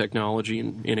bulb technology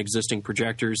in existing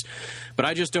projectors. But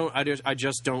I just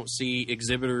don't see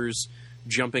exhibitors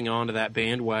jumping onto that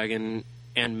bandwagon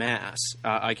en masse.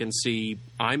 I can see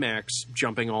IMAX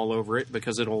jumping all over it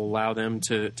because it'll allow them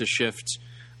to shift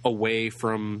away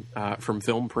from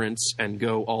film prints and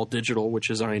go all digital, which,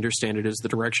 as I understand it, is the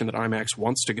direction that IMAX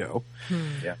wants to go.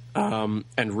 And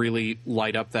really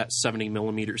light up that 70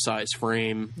 millimeter size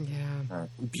frame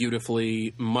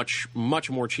beautifully, much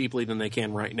more cheaply than they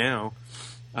can right now.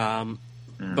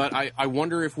 But I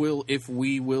wonder if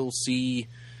we will see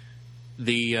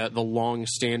the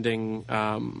long-standing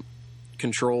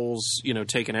controls,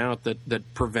 taken out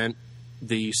that prevent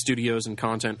the studios and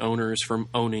content owners from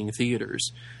owning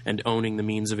theaters and owning the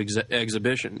means of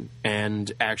exhibition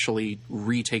and actually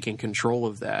retaking control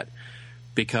of that,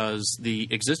 because the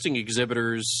existing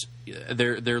exhibitors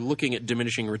they're looking at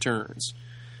diminishing returns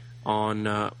on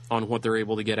what they're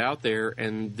able to get out there,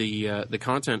 and the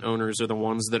content owners are the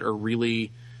ones that are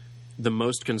really the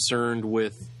most concerned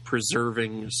with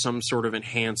preserving some sort of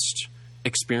enhanced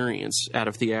experience out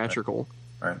of theatrical.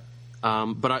 Right.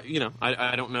 But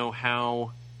I don't know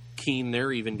how keen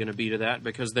they're even going to be to that,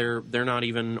 because they're not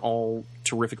even all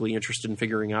terrifically interested in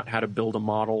figuring out how to build a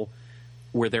model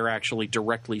where they're actually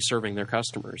directly serving their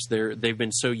customers. They've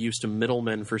been so used to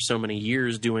middlemen for so many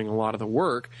years doing a lot of the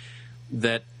work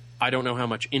that I don't know how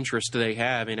much interest they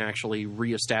have in actually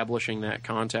reestablishing that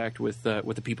contact with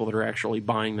the people that are actually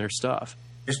buying their stuff.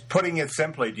 Just putting it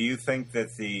simply, do you think that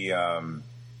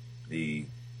the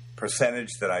percentage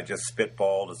that I just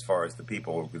spitballed as far as the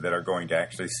people that are going to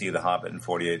actually see The Hobbit in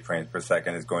 48 frames per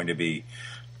second is going to be,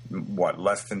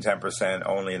 less than 10%,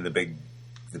 only in the big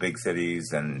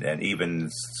cities and even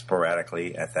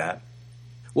sporadically at that?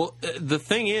 Well, the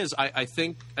thing is, I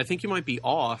think you might be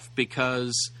off,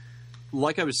 because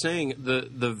like I was saying,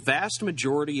 the vast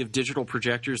majority of digital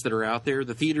projectors that are out there,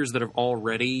 the theaters that have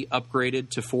already upgraded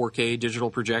to 4K digital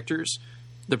projectors,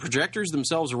 the projectors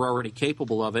themselves are already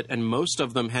capable of it, and most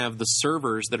of them have the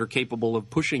servers that are capable of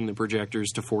pushing the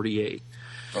projectors to 48.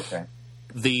 Okay.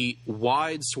 The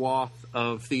wide swath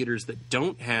of theaters that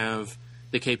don't have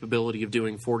the capability of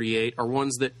doing 48 are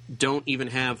ones that don't even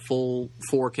have full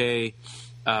 4K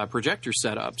projector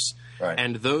setups. Right.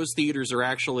 And those theaters are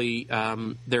actually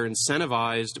they're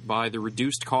incentivized by the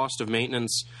reduced cost of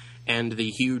maintenance and the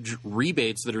huge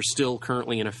rebates that are still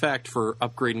currently in effect for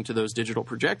upgrading to those digital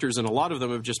projectors. And a lot of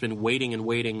them have just been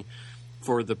waiting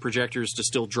for the projectors to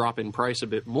still drop in price a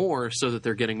bit more so that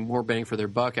they're getting more bang for their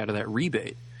buck out of that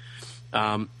rebate.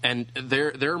 And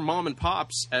they're mom and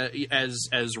pops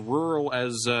as rural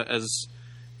as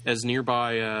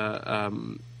nearby.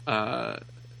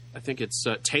 I think it's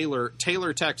Taylor,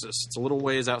 Texas. It's a little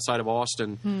ways outside of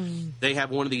Austin. They have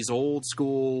one of these old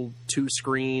school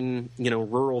 2-screen,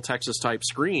 rural Texas type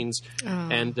screens.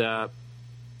 And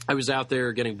I was out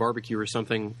there getting barbecue or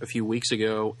something a few weeks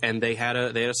ago, and they had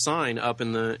a sign up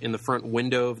in the front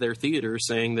window of their theater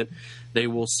saying that they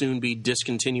will soon be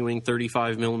discontinuing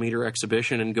 35 millimeter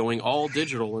exhibition and going all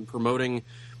digital and promoting,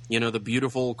 the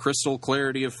beautiful crystal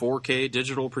clarity of 4K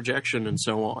digital projection and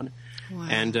so on. Wow.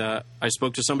 And I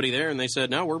spoke to somebody there, and they said,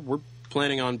 no, we're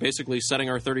planning on basically setting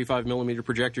our 35 millimeter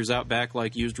projectors out back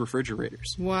like used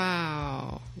refrigerators.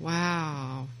 Wow.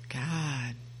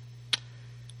 God.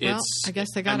 Well, I guess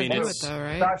they got to do it, though,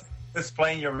 right? Josh,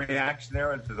 explain your reaction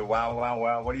there to the wow.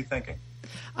 What are you thinking?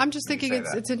 I'm just thinking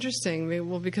it's interesting.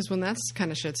 Well, because when that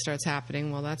kind of shit starts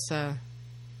happening, well, that's a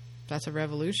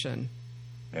revolution.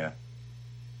 Yeah.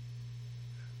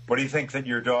 What do you think that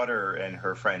your daughter and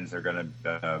her friends are going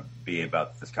to be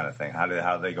about this kind of thing? How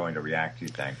are they going to react, do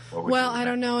you think? Well, I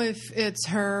don't know if it's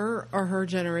her or her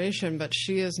generation, but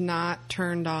she is not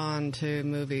turned on to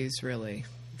movies, really.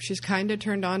 She's kind of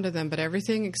turned on to them, but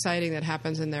everything exciting that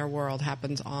happens in their world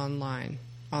happens online,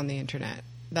 on the internet.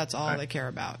 That's all they care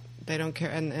about. They don't care,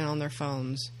 and on their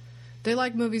phones. They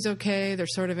like movies okay. They're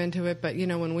sort of into it. But,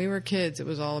 when we were kids, it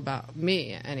was all about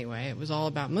me, anyway. It was all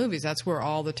about movies. That's where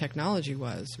all the technology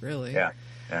was, really. Yeah.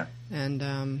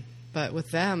 And, but with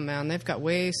them, man, they've got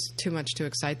way too much to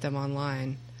excite them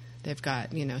online. They've got,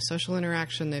 social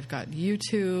interaction. They've got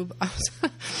YouTube.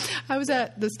 I was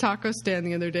at this taco stand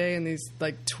the other day, and these,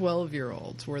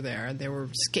 12-year-olds were there. And they were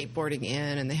skateboarding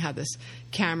in, and they had this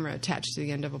camera attached to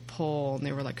the end of a pole, and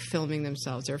they were, filming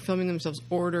themselves. They were filming themselves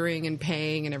ordering and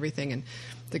paying and everything. And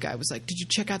the guy was like, did you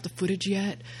check out the footage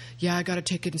yet? Yeah, I got to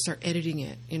take it and start editing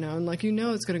it, And,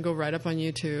 it's going to go right up on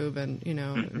YouTube. And,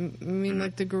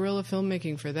 the guerrilla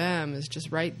filmmaking for them is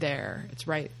just right there. It's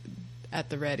right at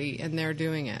the ready, and they're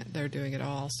doing it. They're doing it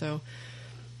all. So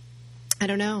I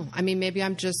don't know. I mean, maybe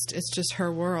it's just her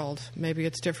world. Maybe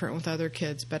it's different with other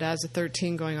kids. But as a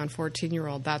 13 going on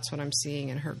 14-year-old, that's what I'm seeing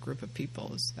in her group of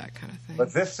people, is that kind of thing.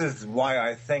 But this is why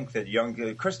I think that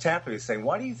Chris Tapley is saying,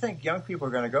 why do you think young people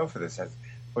are going to go for this?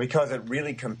 Because it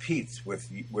really competes with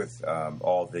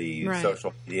all the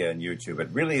social media and YouTube. It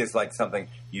really is like something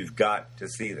you've got to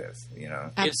see this.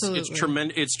 Absolutely.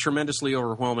 It's tremendously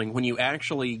overwhelming when you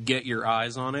actually get your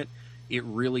eyes on it. It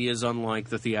really is unlike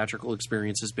the theatrical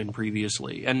experience has been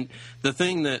previously. And the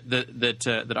thing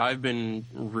that I've been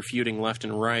refuting left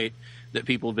and right that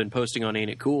people have been posting on Ain't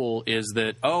It Cool is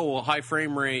that high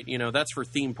frame rate, that's for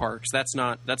theme parks. That's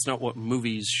not what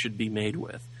movies should be made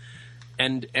with.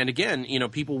 And again,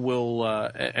 people will,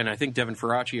 and I think Devin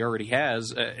Faraci already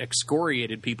has,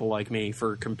 excoriated people like me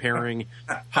for comparing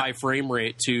high frame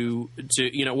rate to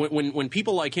when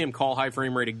people like him call high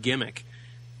frame rate a gimmick,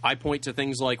 I point to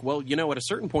things like, well, at a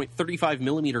certain point, 35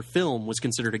 millimeter film was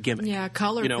considered a gimmick. Yeah,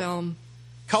 color film.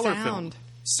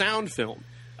 Sound film.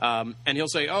 And he'll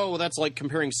say, well, that's like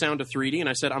comparing sound to 3D. And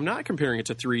I said, I'm not comparing it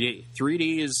to 3D.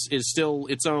 3D is still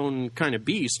its own kind of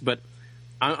beast, but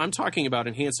I'm talking about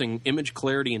enhancing image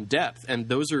clarity and depth, and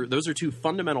those are two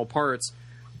fundamental parts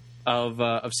of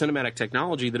cinematic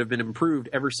technology that have been improved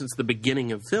ever since the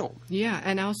beginning of film. Yeah,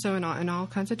 and also in all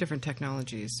kinds of different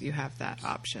technologies, you have that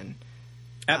option.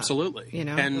 Absolutely.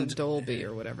 And Dolby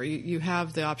or whatever. You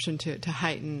have the option to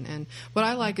heighten. And what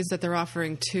I like is that they're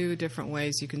offering two different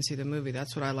ways you can see the movie.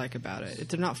 That's what I like about it.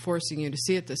 They're not forcing you to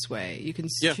see it this way. You can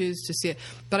choose to see it.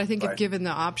 But I think if given the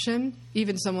option,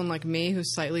 even someone like me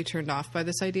who's slightly turned off by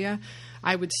this idea,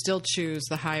 I would still choose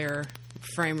the higher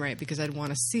frame rate because I'd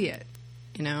want to see it.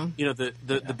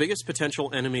 The biggest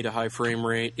potential enemy to high frame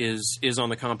rate is on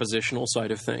the compositional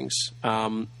side of things,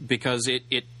 because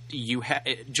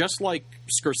just like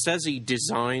Scorsese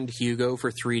designed Hugo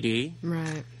for 3D,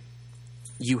 right?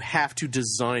 you have to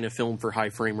design a film for high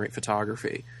frame rate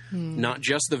photography, not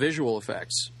just the visual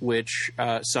effects, which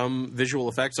some visual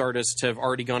effects artists have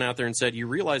already gone out there and said, you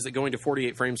realize that going to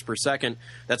 48 frames per second,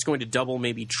 that's going to double,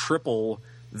 maybe triple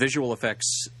visual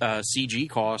effects CG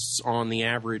costs on the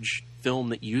average film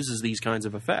that uses these kinds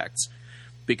of effects,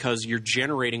 because you're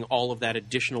generating all of that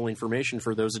additional information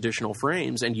for those additional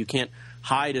frames, and you can't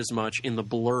hide as much in the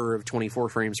blur of 24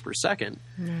 frames per second.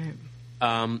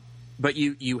 Right. But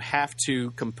you have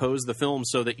to compose the film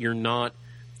so that you're not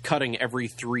cutting every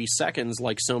 3 seconds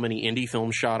like so many indie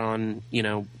films shot on,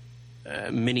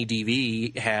 mini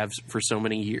DV have for so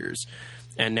many years,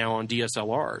 and now on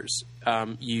DSLRs.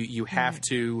 You have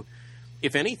to,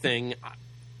 if anything,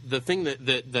 the thing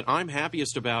that I'm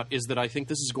happiest about is that I think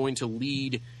this is going to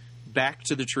lead back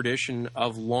to the tradition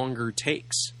of longer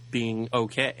takes being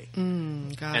okay,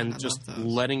 God, and I just love those.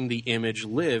 letting the image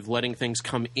live, letting things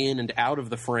come in and out of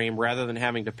the frame rather than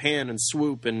having to pan and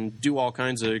swoop and do all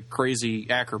kinds of crazy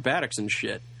acrobatics and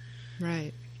shit.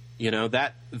 Right.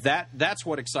 That's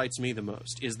what excites me the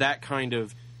most, is that kind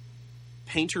of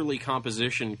painterly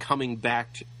composition coming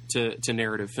back to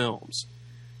narrative films.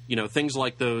 Things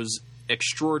like those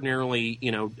extraordinarily,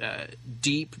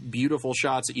 deep, beautiful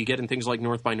shots that you get in things like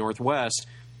North by Northwest.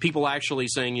 People actually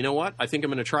saying, you know what, I think I'm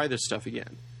going to try this stuff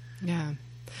again. Yeah.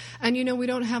 And, we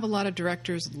don't have a lot of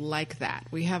directors like that.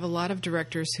 We have a lot of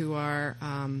directors who are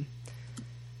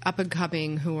up and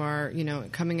coming, who are,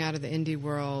 coming out of the indie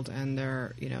world, and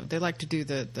they're, they like to do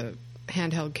the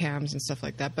handheld cams and stuff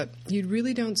like that. But you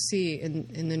really don't see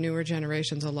in the newer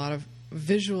generations a lot of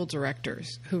visual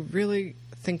directors who really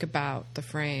think about the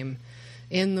frame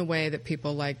in the way that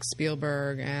people like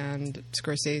Spielberg and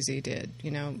Scorsese did.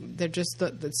 They're just,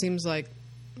 it seems like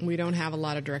we don't have a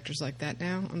lot of directors like that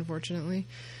now, unfortunately.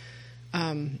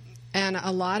 And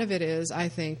a lot of it is, I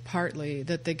think, partly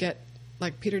that they get,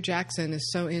 like Peter Jackson is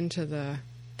so into the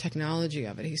technology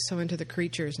of it. He's so into the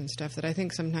creatures and stuff that I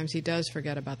think sometimes he does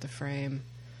forget about the frame,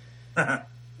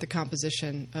 the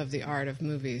composition of the art of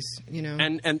movies,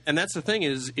 And that's the thing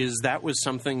is that was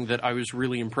something that I was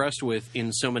really impressed with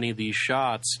in so many of these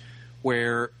shots,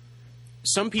 where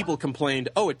some people complained,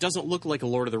 oh, it doesn't look like a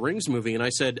Lord of the Rings movie. And I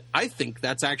said, I think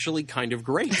that's actually kind of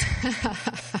great.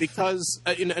 Because,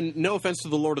 and no offense to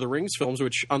the Lord of the Rings films,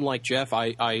 which, unlike Jeff,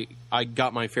 I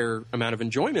got my fair amount of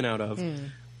enjoyment out of.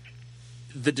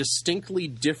 The distinctly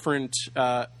different,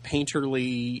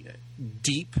 painterly,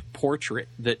 deep portrait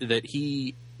that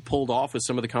he pulled off with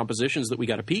some of the compositions that we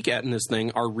got a peek at in this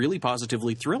thing are really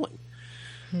positively thrilling.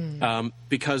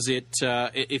 Because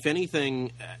if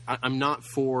anything, I'm not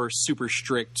for super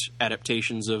strict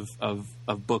adaptations of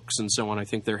books and so on. I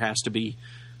think there has to be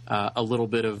a little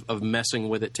bit of messing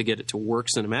with it to get it to work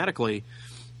cinematically.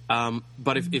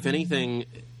 But if anything,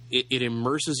 it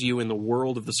immerses you in the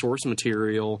world of the source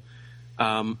material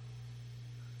in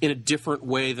a different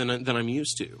way than I'm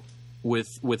used to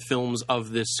with films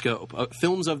of this scope.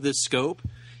 Films of this scope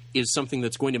is something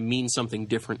that's going to mean something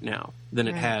different now than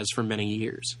it has for many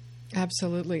years.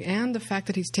 Absolutely. And the fact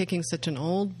that he's taking such an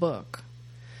old book,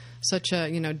 such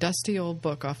a, dusty old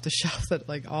book off the shelf that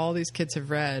like all these kids have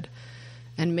read,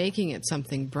 and making it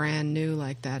something brand new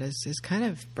like that is kind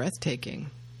of breathtaking.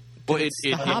 Well,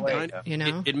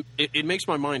 it makes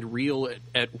my mind reel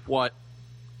at what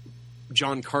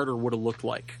John Carter would have looked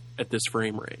like at this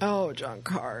frame rate. Oh, John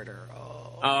Carter.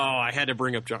 Oh, I had to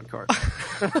bring up John Carter.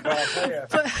 Well, I'll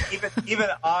tell you, even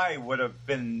I would have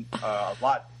been a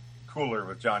lot cooler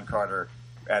with John Carter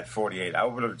at 48. I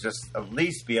would have just at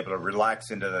least be able to relax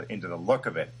into the look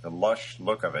of it, the lush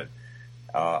look of it.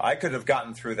 I could have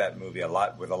gotten through that movie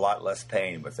with a lot less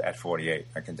pain at 48.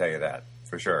 I can tell you that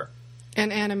for sure.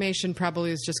 And animation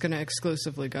probably is just going to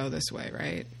exclusively go this way,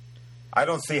 right? I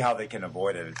don't see how they can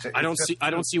avoid it. I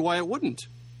don't see why it wouldn't.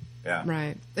 Yeah.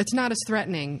 Right. It's not as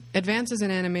threatening. Advances in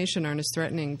animation aren't as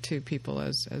threatening to people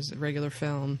as regular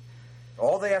film.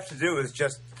 All they have to do is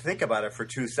just think about it for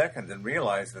 2 seconds and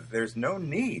realize that there's no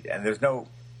need and there's no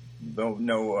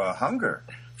hunger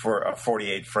for a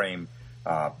 48 frame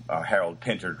Harold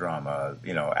Pinter drama,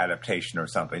 adaptation or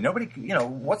something. Nobody,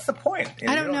 what's the point?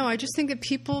 I don't know. I just think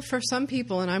that for some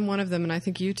people, and I'm one of them, and I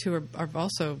think you two are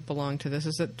also belong to this,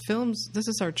 is that films, this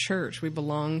is our church. We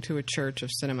belong to a church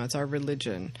of cinema. It's our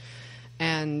religion.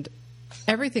 And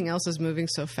everything else is moving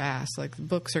so fast. Like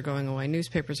books are going away,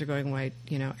 newspapers are going away,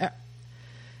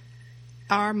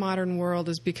 Our modern world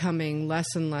is becoming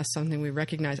less and less something we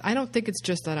recognize. I don't think it's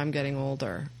just that I'm getting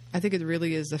older. I think it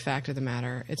really is the fact of the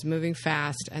matter. It's moving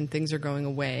fast, and things are going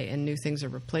away, and new things are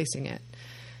replacing it.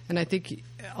 And I think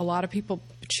a lot of people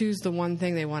choose the one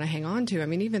thing they want to hang on to. I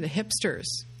mean, even the hipsters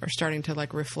are starting to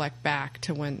like reflect back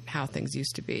to how things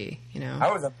used to be.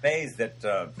 I was amazed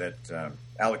that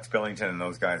Alex Billington and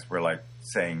those guys were like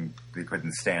saying they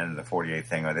couldn't stand the 48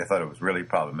 thing, or they thought it was really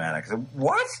problematic. So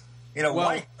what?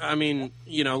 Why? I mean,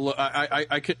 look,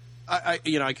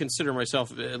 I consider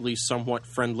myself at least somewhat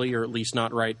friendly, or at least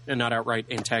not outright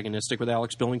antagonistic with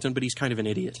Alex Billington, but he's kind of an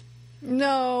idiot.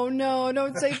 No,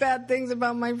 don't say bad things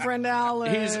about my friend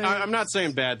Alex. I'm not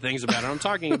saying bad things about him. I'm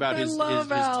talking about his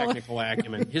technical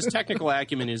acumen. His technical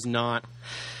acumen is not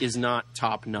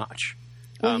top notch.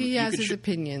 Well, he has his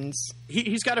opinions.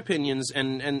 He's got opinions,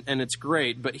 and it's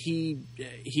great. But he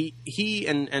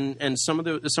and some of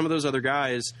those other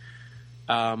guys,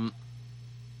 kind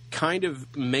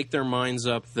of make their minds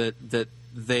up that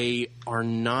they are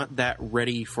not that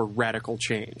ready for radical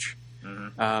change.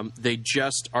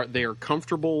 They are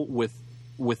comfortable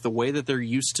with the way that they're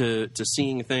used to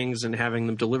seeing things and having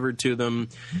them delivered to them,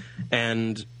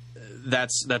 and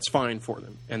that's fine for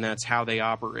them, and that's how they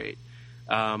operate.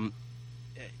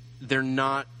 They're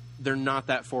not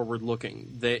that forward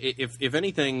looking. If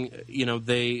anything,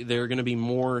 they're going to be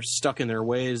more stuck in their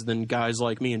ways than guys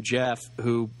like me and Jeff,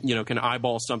 who can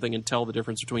eyeball something and tell the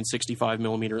difference between 65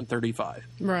 millimeter and 35.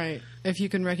 Right, if you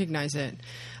can recognize it.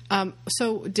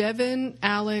 So Devin,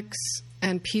 Alex,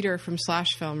 and Peter from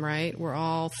Slash Film, right? We're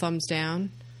all thumbs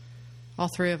down. All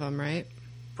three of them, right?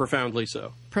 Profoundly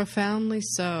so. Profoundly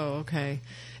so. Okay.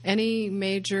 Any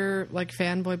major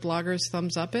fanboy bloggers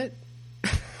thumbs up it?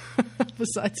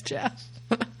 Besides Jeff.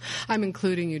 I'm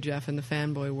including you, Jeff, in the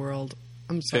fanboy world.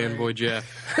 I'm sorry. Fanboy Jeff.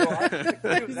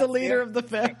 He's the leader of the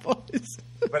fanboys.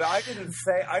 But I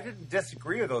didn't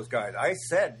disagree with those guys. I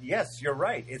said, yes, you're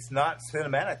right. It's not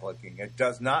cinematic looking. It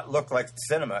does not look like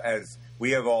cinema as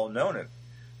we have all known it.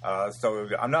 So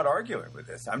I'm not arguing with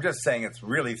this. I'm just saying it's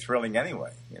really thrilling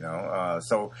anyway,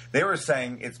 So they were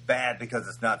saying it's bad because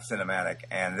it's not cinematic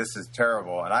and this is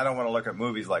terrible and I don't want to look at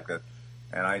movies like this.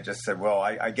 And I just said, well,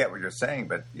 I get what you're saying,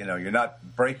 but, you're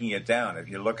not breaking it down. If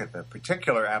you look at the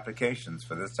particular applications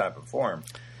for this type of form,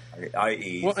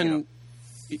 i.e.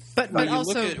 But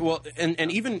also,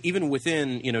 and even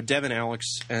within, Devin,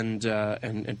 Alex,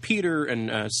 and Peter,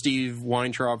 and Steve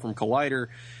Weintraub from Collider,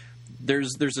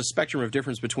 there's a spectrum of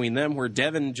difference between them where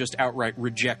Devin just outright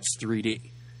rejects 3D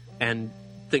and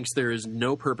thinks there is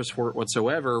no purpose for it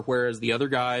whatsoever, whereas the other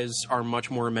guys are much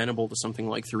more amenable to something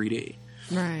like 3D.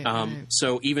 Right.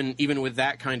 So even with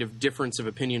that kind of difference of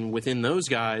opinion within those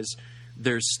guys,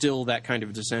 there's still that kind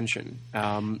of dissension.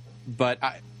 But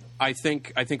I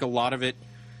think a lot of it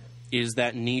is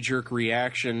that knee-jerk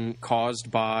reaction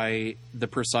caused by the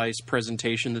precise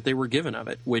presentation that they were given of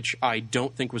it, which I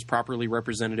don't think was properly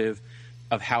representative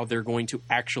of how they're going to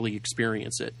actually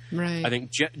experience it. Right. I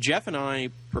think Jeff and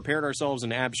I prepared ourselves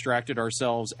and abstracted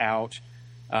ourselves out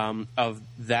of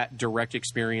that direct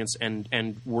experience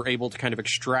and were able to kind of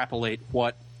extrapolate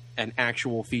what an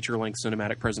actual feature-length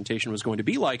cinematic presentation was going to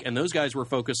be like. And those guys were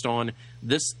focused on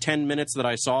this 10 minutes that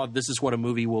I saw, this is what a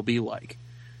movie will be like.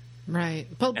 Right.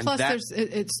 But plus,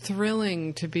 it's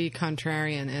thrilling to be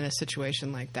contrarian in a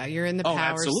situation like that. You're in the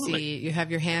power seat. You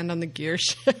have your hand on the gear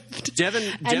shift. Devin,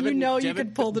 you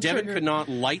could pull the trigger. Devin could not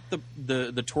light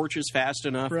the torches fast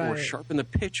enough or sharpen the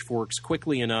pitchforks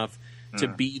quickly enough to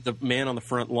be the man on the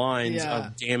front lines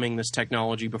of damning this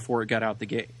technology before it got out the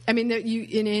gate. I mean, you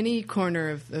in any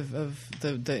corner of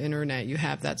the internet, you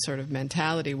have that sort of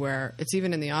mentality where it's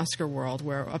even in the Oscar world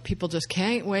where people just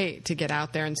can't wait to get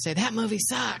out there and say, that movie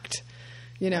sucked,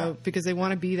 because they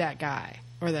want to be that guy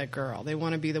or that girl. They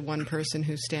want to be the one person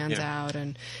who stands out.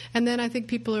 And then I think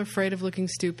people are afraid of looking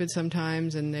stupid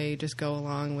sometimes, and they just go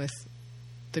along with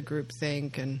the group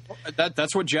think. And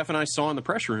that's what Jeff and I saw in the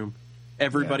press room.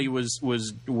 Everybody was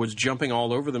jumping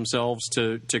all over themselves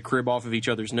to crib off of each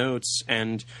other's notes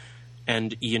and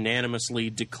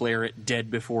unanimously declare it dead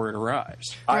before it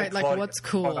arrives. Right, like what's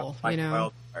cool,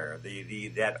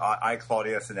 that I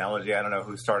Claudius analogy. I don't know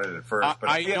who started it first, but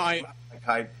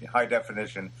high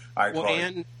definition.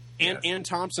 Ann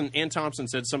Thompson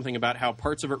said something about how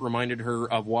parts of it reminded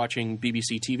her of watching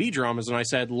BBC TV dramas, and I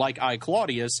said, like I,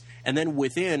 Claudius, and then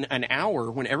within an hour,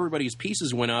 when everybody's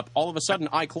pieces went up, all of a sudden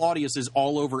I, Claudius is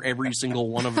all over every single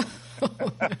one of them.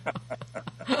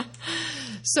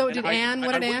 So what did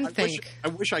Ann think? I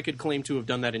wish I could claim to have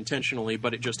done that intentionally,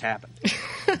 but it just happened.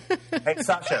 Hey,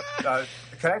 Sasha,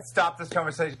 can I stop this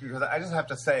conversation? Because I just have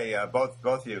to say, both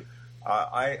of you,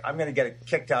 I'm going to get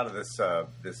kicked out of this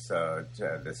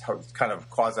kind of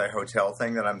quasi hotel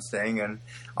thing that I'm staying in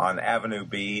on Avenue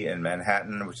B in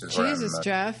Manhattan, which is Jesus,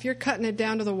 Jeff, you're cutting it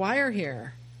down to the wire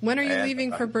here. When are you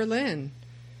leaving for Berlin?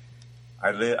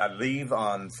 I leave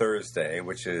on Thursday,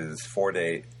 which is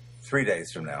 3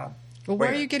 days from now. Well, why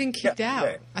are you getting kicked out?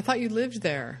 today. I thought you lived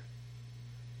there.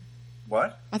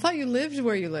 What? I thought you lived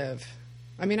where you live.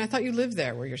 I mean, I thought you lived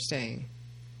there where you're staying.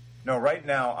 No, right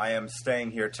now I am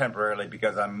staying here temporarily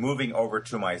because I'm moving over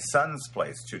to my son's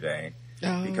place today.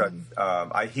 Oh. Because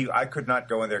I could not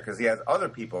go in there because he has other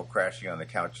people crashing on the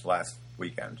couch last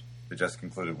weekend, the just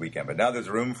concluded weekend. But now there's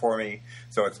room for me,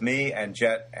 so it's me and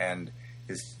Jet and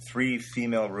his 3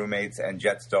 female roommates and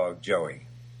Jet's dog Joey.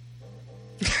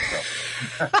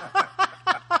 So.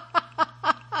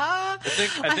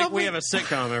 I think we have a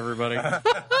sitcom, everybody.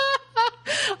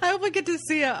 I hope I get to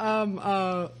see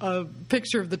a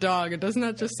picture of the dog. Doesn't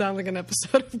that just sound like an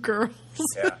episode of Girls?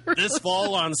 Yeah. This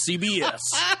fall on CBS,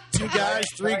 2 guys,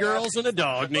 3 girls, and a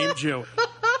dog named Joey.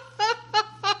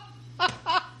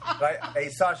 Hey,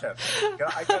 Sasha,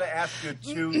 I got to ask you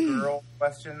 2 girl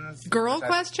questions. Girl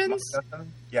questions?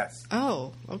 Yes.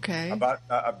 Oh, okay. About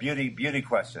beauty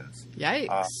questions.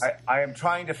 Yikes. I am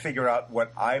trying to figure out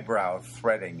what eyebrow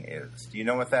threading is. Do you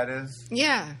know what that is?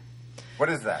 Yeah. What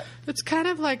is that? It's kind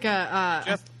of like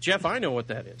a... Jeff, I know what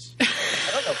that is.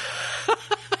 I don't know.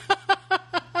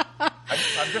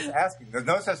 I'm just asking. There's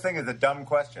no such thing as a dumb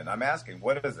question. I'm asking,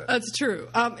 what is it? That's true.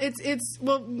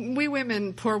 Well, we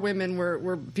women, poor women,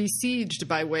 we're besieged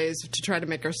by ways to try to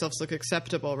make ourselves look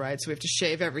acceptable, right? So we have to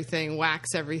shave everything,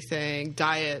 wax everything,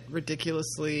 diet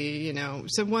ridiculously,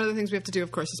 So one of the things we have to do,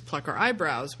 of course, is pluck our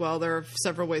eyebrows. Well, there are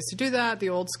several ways to do that. The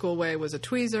old school way was a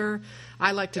tweezer.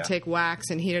 I like to take wax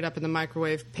and heat it up in the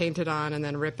microwave, paint it on, and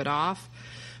then rip it off.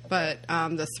 But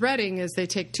the threading is they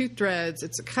take 2 threads.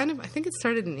 It's kind of, I think it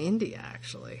started in India,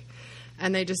 actually.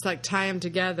 And they just like tie them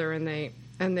together and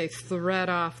they thread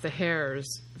off the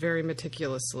hairs very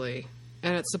meticulously.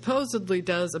 And it supposedly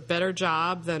does a better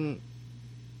job than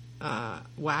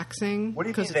waxing. What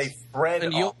do you mean they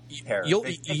thread off hairs?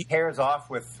 They take hairs off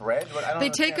with thread?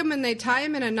 They take them and they tie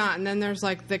them in a knot, and then there's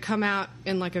they come out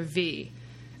in like a V.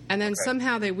 And then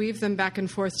somehow they weave them back and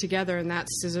forth together, and that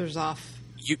scissors off.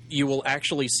 You will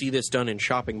actually see this done in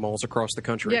shopping malls across the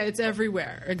country. Yeah, it's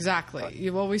everywhere. Exactly.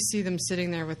 You always see them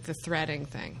sitting there with the threading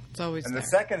thing. It's always And there. the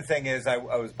second thing is I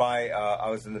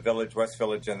was in the village, West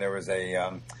Village, and there was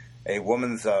a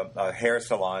woman's hair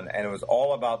salon, and it was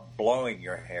all about blowing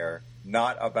your hair,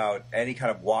 not about any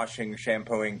kind of washing,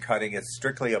 shampooing, cutting. It's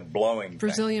strictly a blowing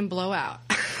Brazilian blowout.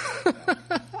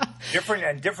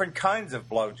 Different kinds of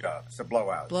blowjobs,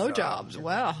 blowouts. Blowjobs.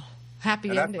 Well,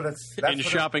 happy ending. In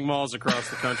shopping malls across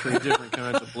the country, different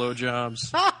kinds of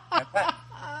blowjobs.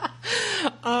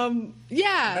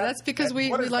 Yeah, that's because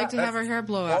we like to have our hair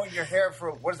blow out. Blowing your hair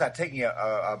for, what is that, taking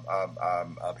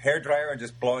a hair dryer and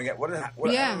just blowing it? What is that? I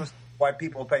don't know why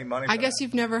people pay money for I guess that.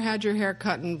 you've never had your hair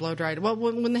cut and blow dried. Well,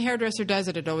 when the hairdresser does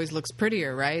it, it always looks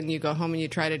prettier, right? And you go home and you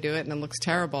try to do it, and it looks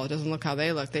terrible. It doesn't look how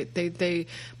they look. They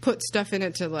put stuff in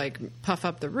it to, puff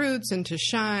up the roots and to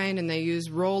shine, and they use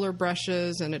roller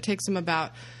brushes, and it takes them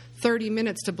about 30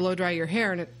 minutes to blow dry your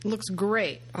hair, and it looks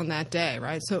great on that day,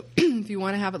 right? So if you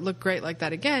want to have it look great like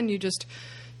that again, you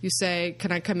say,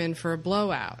 can I come in for a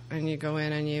blowout? And you go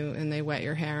in and they wet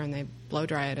your hair and they blow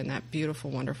dry it in that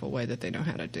beautiful, wonderful way that they know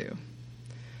how to do.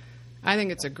 I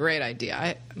think it's a great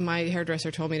idea. My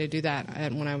hairdresser told me to do that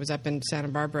when I was up in Santa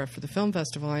Barbara for the film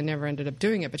festival. I never ended up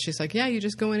doing it, but she's like, yeah, you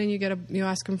just go in and you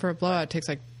ask them for a blowout. It takes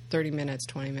 30 minutes,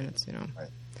 20 minutes, Right.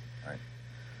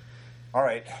 All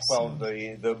right. Well,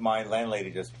 my landlady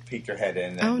just peeked her head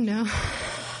in. Oh, no.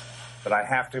 But I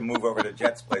have to move over to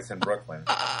Jet's place in Brooklyn.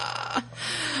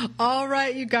 All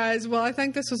right, you guys. Well, I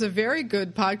think this was a very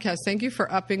good podcast. Thank you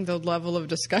for upping the level of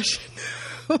discussion.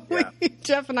 Yeah.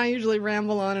 Jeff and I usually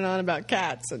ramble on and on about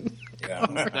cats.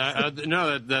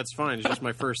 No, that's fine. It's just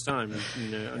my first time.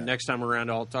 Next time around,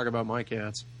 I'll talk about my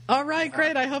cats. All right,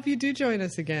 great. I hope you do join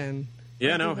us again.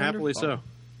 Yeah, happily so.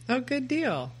 Oh, good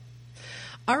deal.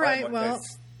 All right, well.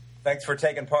 Thanks for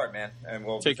taking part, man. And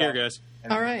we'll take care, guys.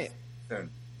 All right. Soon.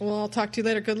 Well, I'll talk to you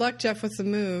later. Good luck, Jeff, with the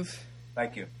move.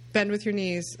 Thank you. Bend with your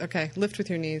knees. Okay, lift with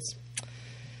your knees.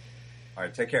 All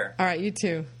right, take care. All right, you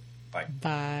too. Bye.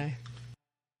 Bye.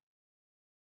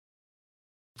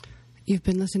 You've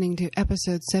been listening to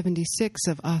episode 76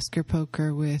 of Oscar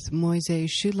Poker with Moisés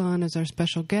Chulon as our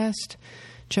special guest,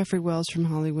 Jeffrey Wells from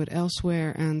Hollywood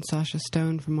Elsewhere, and Sasha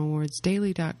Stone from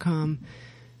awardsdaily.com.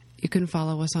 You can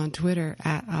follow us on Twitter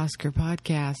at Oscar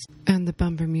Podcast. And the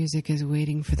bumper music is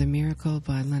Waiting for the Miracle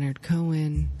by Leonard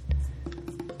Cohen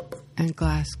and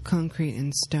Glass, Concrete,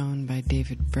 and Stone by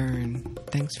David Byrne.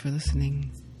 Thanks for listening.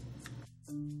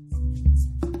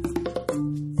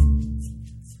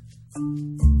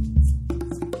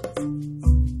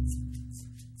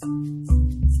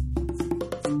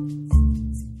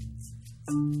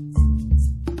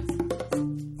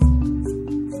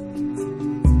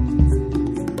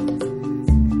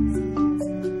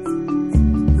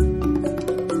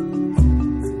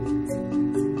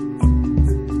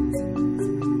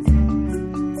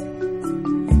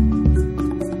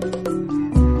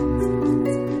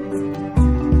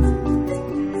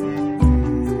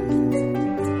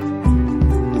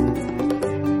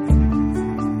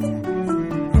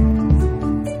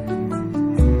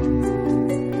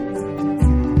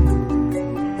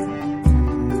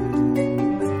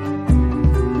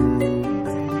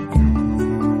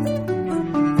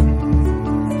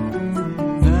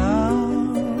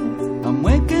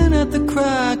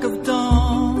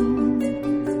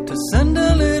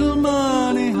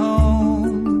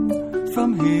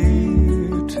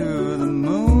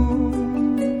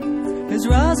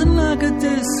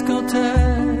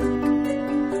 discotheque,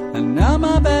 and now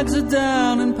my bags are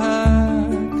down and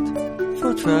packed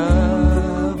for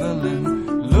traveling.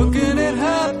 Looking at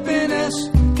happiness,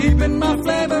 keeping my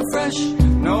flavor fresh.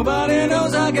 Nobody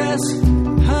knows, I guess,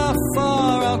 how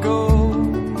far I'll go.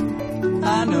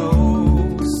 I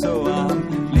know, so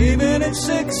I'm leaving at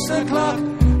 6 o'clock,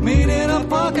 meeting a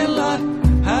parking lot,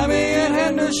 having a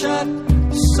Hendershot,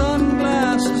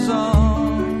 sunglasses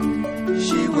on.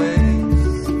 She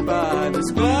waits by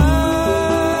this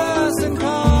glass and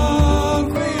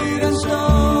concrete and stone.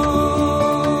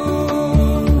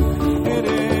 It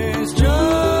is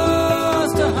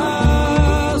just a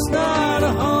house, not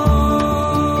a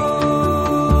home.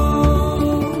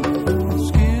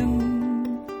 Skin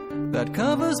that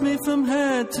covers me from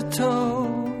head to toe,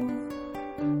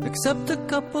 except a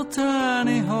couple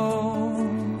tiny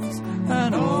holes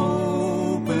and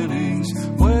openings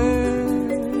where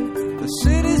the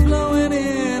city's blowing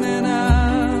in and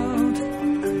out.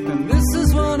 And this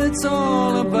is what it's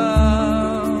all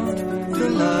about.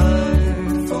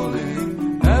 Delightfully,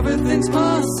 everything's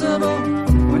possible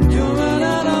when you're an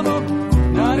animal.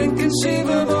 Not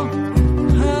inconceivable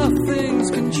how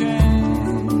things can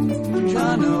change.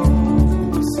 I know,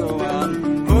 so I'm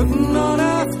putting on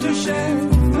aftershave.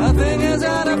 Nothing is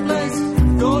out of place,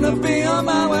 gonna be on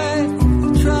my way.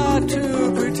 Try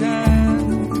to pretend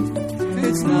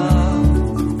it's not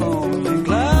only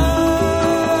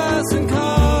glass and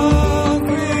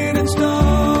concrete and stone.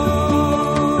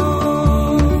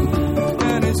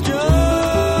 And it's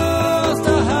just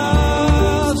a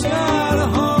house, not a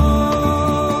home.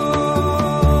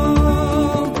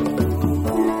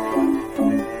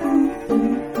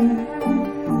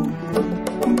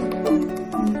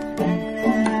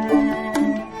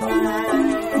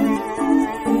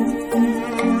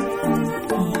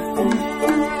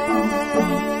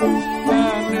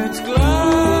 And it's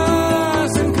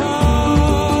glass and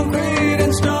concrete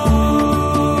and stone.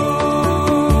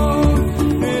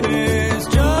 It is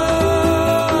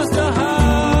just a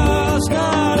house,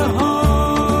 not a home.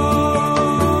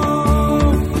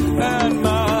 And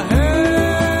my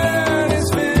head is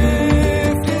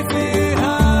 50 feet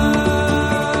high.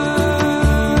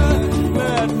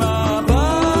 Let my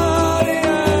body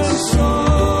and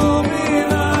soul be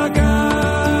my guide.